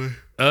are they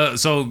anyway?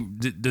 So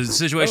the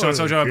situation I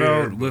told y'all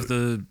about with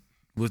the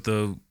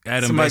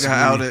Adam Somebody basically-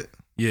 got outed.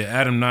 Yeah,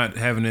 Adam not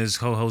having his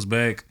co-host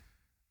back.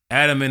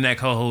 Adam and that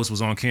co-host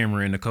was on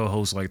camera, and the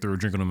co-host like threw a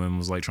drink on him and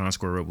was like trying to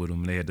square up with him,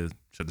 and they had to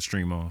shut the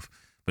stream off.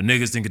 But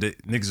niggas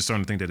are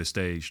starting to think that it's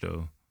staged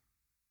though.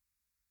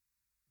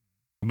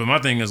 But my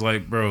thing is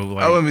like, bro,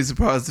 like I wouldn't be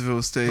surprised if it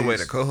was staged. The way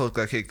the co-host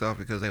got kicked off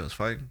because they was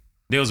fighting.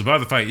 they was about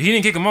to fight. He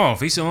didn't kick him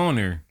off. He's still on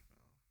there.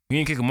 He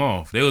didn't kick him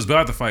off. They was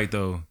about to fight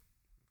though.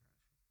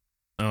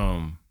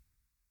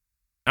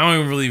 I don't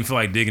even really feel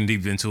like digging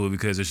deep into it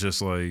because it's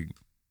just like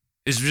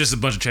it's just a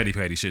bunch of chatty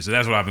patty shit. So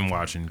that's what I've been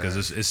watching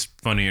because it's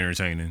funny and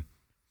entertaining.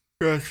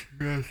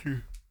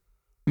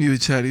 You a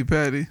chatty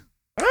patty?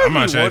 I'm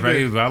not chatty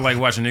patty, but I like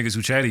watching niggas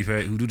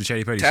who do the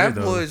chatty patty shit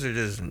though. Tabloids are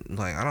just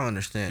like I don't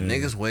understand. Yeah.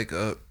 Niggas wake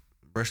up,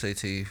 brush their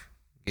teeth,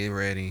 get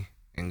ready,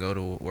 and go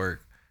to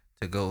work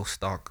to go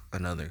stalk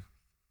another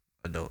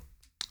adult.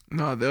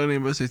 No, they don't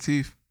even brush their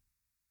teeth.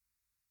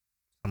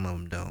 Some of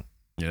them don't.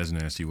 Yeah, that's a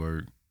nasty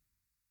word.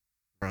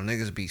 Bro,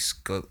 niggas be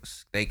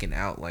staking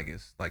out like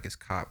it's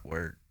cop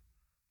work.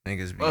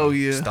 Niggas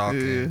be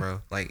stalking, yeah.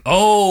 bro. Like,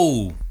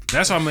 Oh,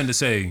 that's what I meant to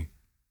say.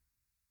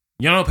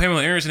 Y'all know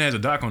Pamela Anderson has a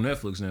doc on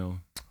Netflix now.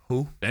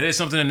 who? That is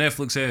something that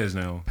Netflix has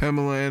now.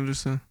 Pamela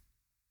Anderson.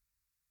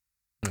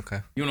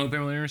 Okay, You don't know who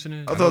Pamela Anderson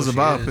is? I thought it was a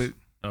know she biopic.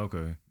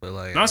 Okay. but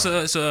like, No,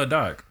 it's a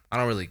doc. I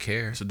don't really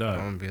care. It's a doc.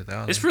 I'm gonna be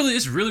 1,000. It's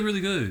really,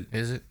 really good.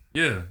 Is it?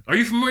 Yeah. Are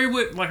you familiar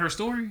with like her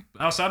story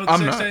outside of the I'm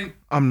sex not. tape?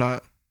 I'm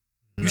not.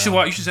 You should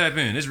watch. You should tap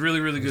in. It's really,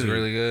 really It's good.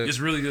 really good? It's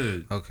really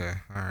good. Okay,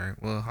 all right.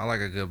 Well, I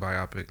like a good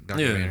biopic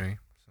documentary.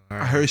 So, all I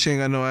right. heard she ain't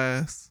got no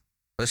ass.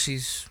 But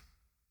she's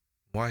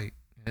white.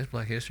 It's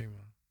Black History Month.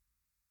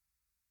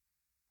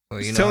 So,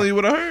 Just telling you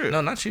what I heard.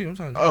 No, not you. I'm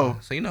talking. Oh.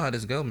 So you know how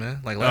this go,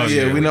 man. Like Oh, last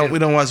yeah, year, we did-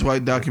 don't watch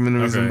white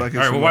documentaries Okay. and All Black right, History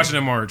we're Month. watching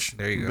in March.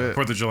 There you go. Bet.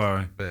 4th of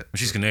July. Bet.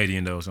 She's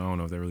Canadian though, so I don't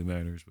know if that really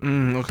matters. But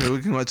Okay, we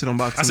can watch it on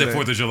Boxing I said Day.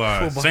 4th of July,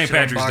 We'll watch St. it on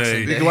Patrick's Boxing Day.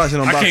 We Day. can watch it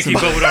on I can't Boxing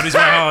keep Day. up with all these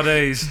white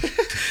holidays.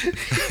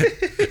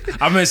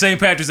 I meant St.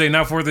 Patrick's Day,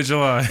 not 4th of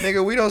July.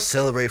 Nigga, we don't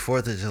celebrate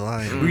 4th of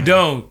July. We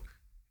don't.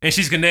 And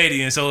she's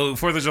Canadian, so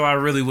 4th of July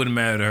really wouldn't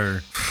matter to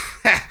her.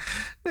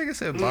 Nigga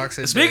said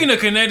Boxing Day. Speaking of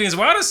Canadians,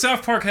 why does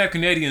South Park have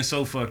Canadians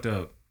so fucked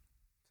up?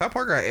 South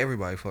Park got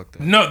everybody fucked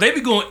up. No, they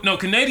be going. No,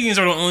 Canadians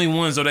are the only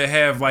ones though that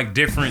have like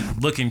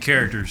different looking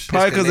characters.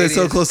 Probably because they're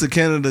so Canadians. close to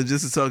Canada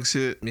just to talk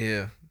shit.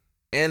 Yeah.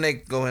 And they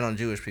go in on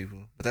Jewish people.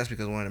 But that's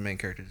because one of the main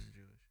characters is Jewish.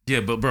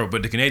 Yeah, but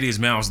the Canadians'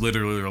 mouths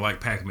literally are like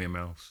Pac-Man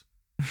mouths.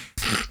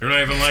 They're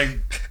not even like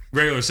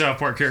regular South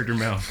Park character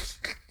mouths.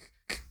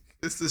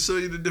 It's to show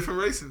you the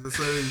different races.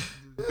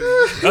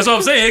 That's what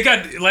I'm saying. It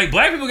got like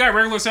black people got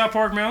regular South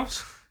Park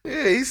mouths.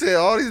 Yeah, he said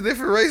all these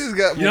different races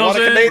got. You know what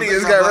I'm saying?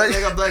 Canadians got right.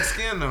 They got black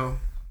skin though.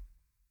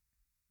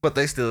 But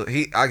they still.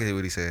 I get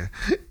what he's saying.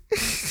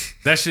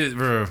 That shit,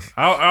 bro.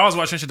 I was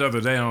watching shit the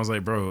other day and I was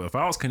like, bro, if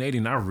I was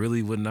Canadian, I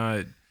really would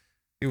not.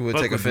 You would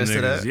fuck take with them offense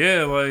to niggas. that.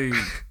 Yeah, like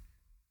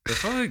the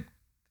fuck.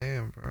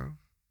 Damn, bro.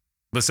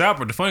 But South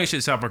Park, the funniest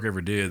shit South Park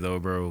ever did though,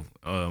 bro,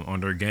 on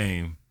their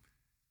game,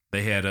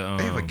 they had a.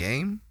 They have a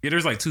game. Yeah,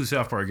 there's like 2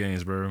 South Park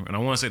games, bro, and I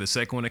want to say the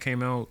second one that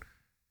came out.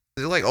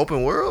 Is it like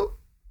open world?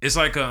 It's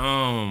like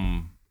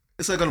a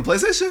It's like on the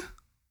PlayStation.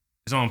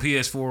 it's on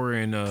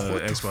PS4 and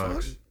What the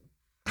Xbox.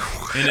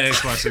 And the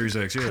Xbox Series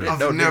X, yeah. I've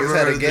No never niggas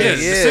had heard a of game. Yeah,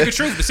 this. the Stick of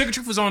Truth. The Stick of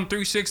Truth was on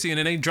 360, and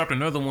then they dropped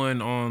another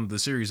one on the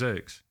Series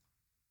X.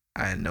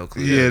 I had no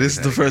clue. Yeah, this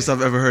is the first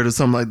I've ever heard of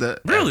something like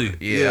that. Really?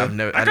 Yeah, I've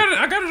never. I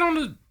got it on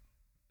the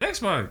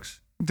Xbox.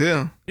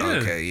 Damn. Yeah.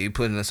 Okay, you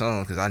putting this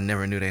on because I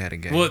never knew they had a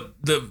game. What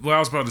I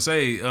was about to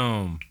say,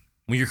 when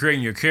you're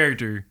creating your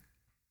character,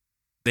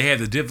 they have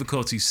the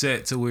difficulty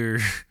set to where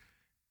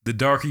the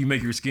darker you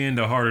make your skin,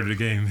 the harder the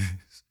game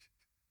is.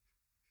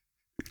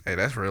 Hey,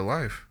 that's real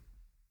life.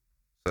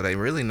 So they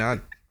really not.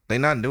 They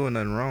not doing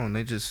nothing wrong.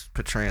 They just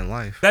portraying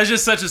life. That's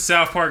just such a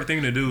South Park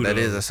thing to do. That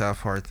though. is a South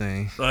Park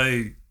thing.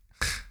 Like,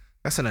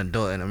 That's an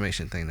adult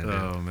animation thing to do.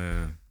 oh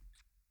man.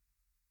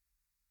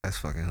 That's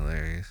fucking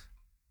hilarious.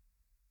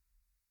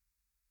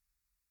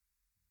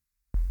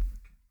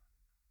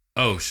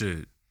 Oh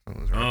shit. So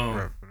let's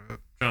wrap it up.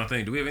 Trying to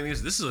think. Do we have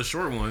anything? This is a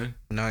short one.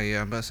 No,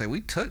 yeah, I'm about to say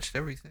we touched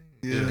everything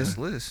Yeah. in this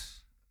list.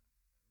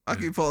 I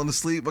keep falling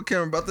asleep. My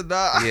camera about to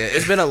die. Yeah,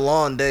 it's been a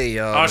long day,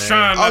 y'all. I was man.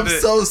 trying not I'm to.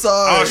 so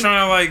sorry. I was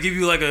trying to like give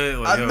you like a.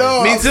 Like, I yo.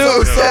 know. Me I'm too.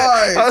 so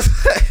sorry. I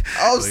was like,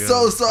 I'm Like, so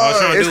I was trying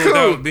sorry. to It's do it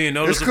cool. without being it's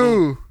noticeable.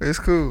 cool. It's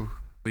cool.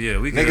 But yeah,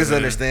 we good, Niggas man.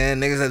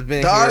 understand. Niggas has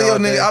been The here audio all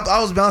day. nigga,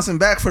 I was bouncing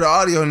back for the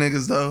audio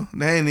niggas though.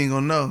 They ain't even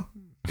gonna know.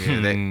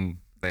 Yeah, Hmm.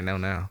 they know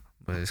now,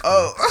 but it's cool.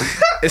 Oh,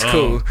 It's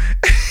cool.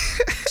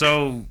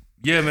 So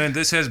yeah, man,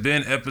 this has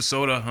been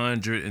episode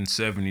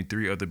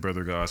 173 of the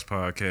Brother Gods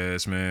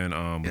podcast, man.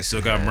 We Yes, still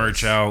it got has.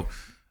 merch out.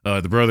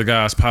 The Brother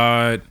Gods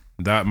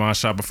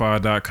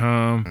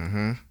pod.myshopify.com.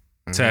 Mm-hmm.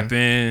 Tap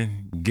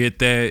in, get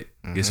that,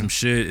 get some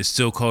shit. It's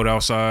still cold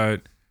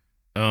outside.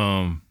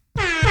 Shout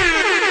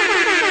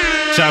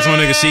out to my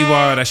nigga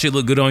CY. That shit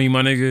look good on you,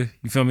 my nigga.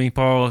 You feel me?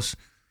 Pause.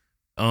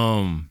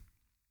 Shout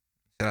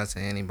out to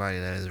anybody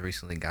that has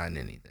recently gotten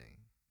anything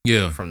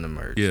Yeah. from the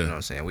merch. Yeah. You know what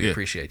I'm saying? We Yeah.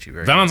 appreciate you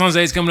very Valentine's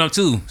Day is coming up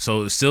too,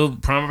 so it's still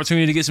prime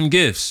opportunity to get some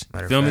gifts.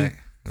 much. Matter Feel of me? fact,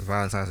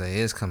 Valentine's Day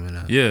is coming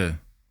up. Yeah.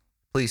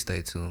 Please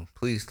stay tuned.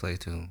 Please stay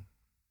tuned.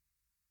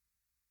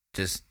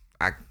 Just,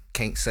 I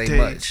can't say Dang.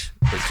 much,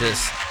 but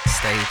just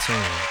stay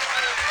tuned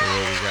for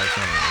what we got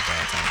coming with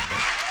Valentine's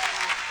Day.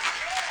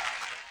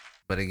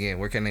 But again,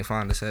 where can they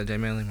find us at, Jay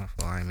Manley? My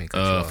fault, I ain't mean to cut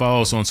you off.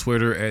 Follow us on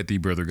Twitter at The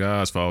Brother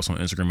Guys. Follow us on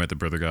Instagram at The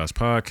Brother Guys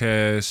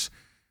Podcast.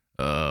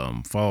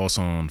 Follow us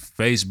on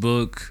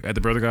Facebook at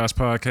The Brother Guys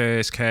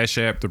Podcast. Cash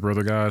App The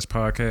Brother Guys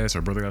Podcast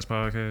or Brother Guys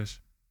Podcast.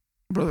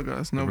 Brother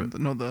guys, no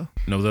the.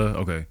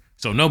 Okay.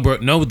 So no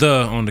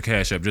the on the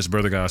Cash App, just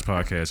Brother Guys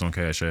Podcast on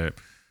Cash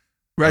App.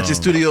 Ratchet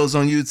Studios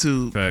on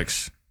YouTube.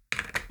 Facts.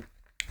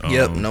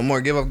 Yep, no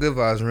more Give Up Good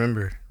Vibes,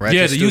 remember. Ratchet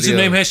Yeah, the Studios. YouTube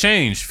name has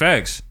changed.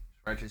 Facts.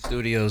 Ratchet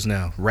Studios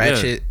now.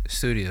 Ratchet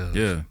Studios.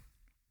 Yeah.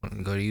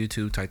 Go to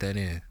YouTube, type that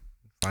in.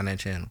 Find that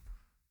channel.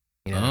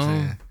 You know what I'm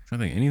saying? I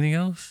think anything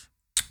else?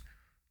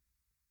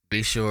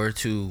 Be sure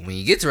to, when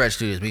you get to Ratchet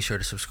Studios, be sure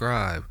to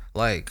subscribe,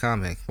 like,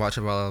 comment, watch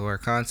all of our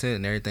content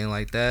and everything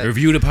like that.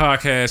 Review the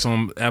podcast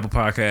on Apple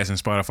Podcasts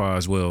and Spotify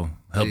as well.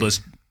 Help Please.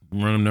 us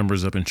run them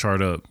numbers up and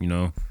chart up, you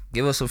know.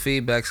 Give us some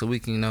feedback so we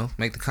can,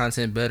 make the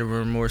content better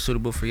and more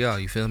suitable for y'all.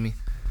 You feel me?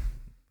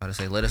 I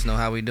say, let us know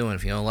how we doing.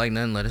 If you don't like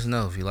nothing, let us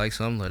know. If you like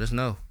something, let us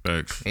know.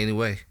 Facts.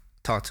 Anyway,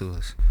 talk to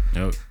us.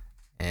 Yep.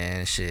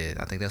 And shit,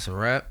 I think that's a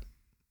wrap.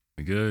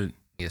 We good.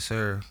 Yes,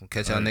 sir. We'll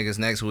catch y'all niggas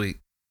next week.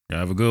 Y'all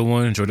have a good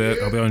one. Enjoy that.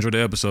 Hope y'all enjoyed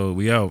the episode.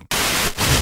 We out.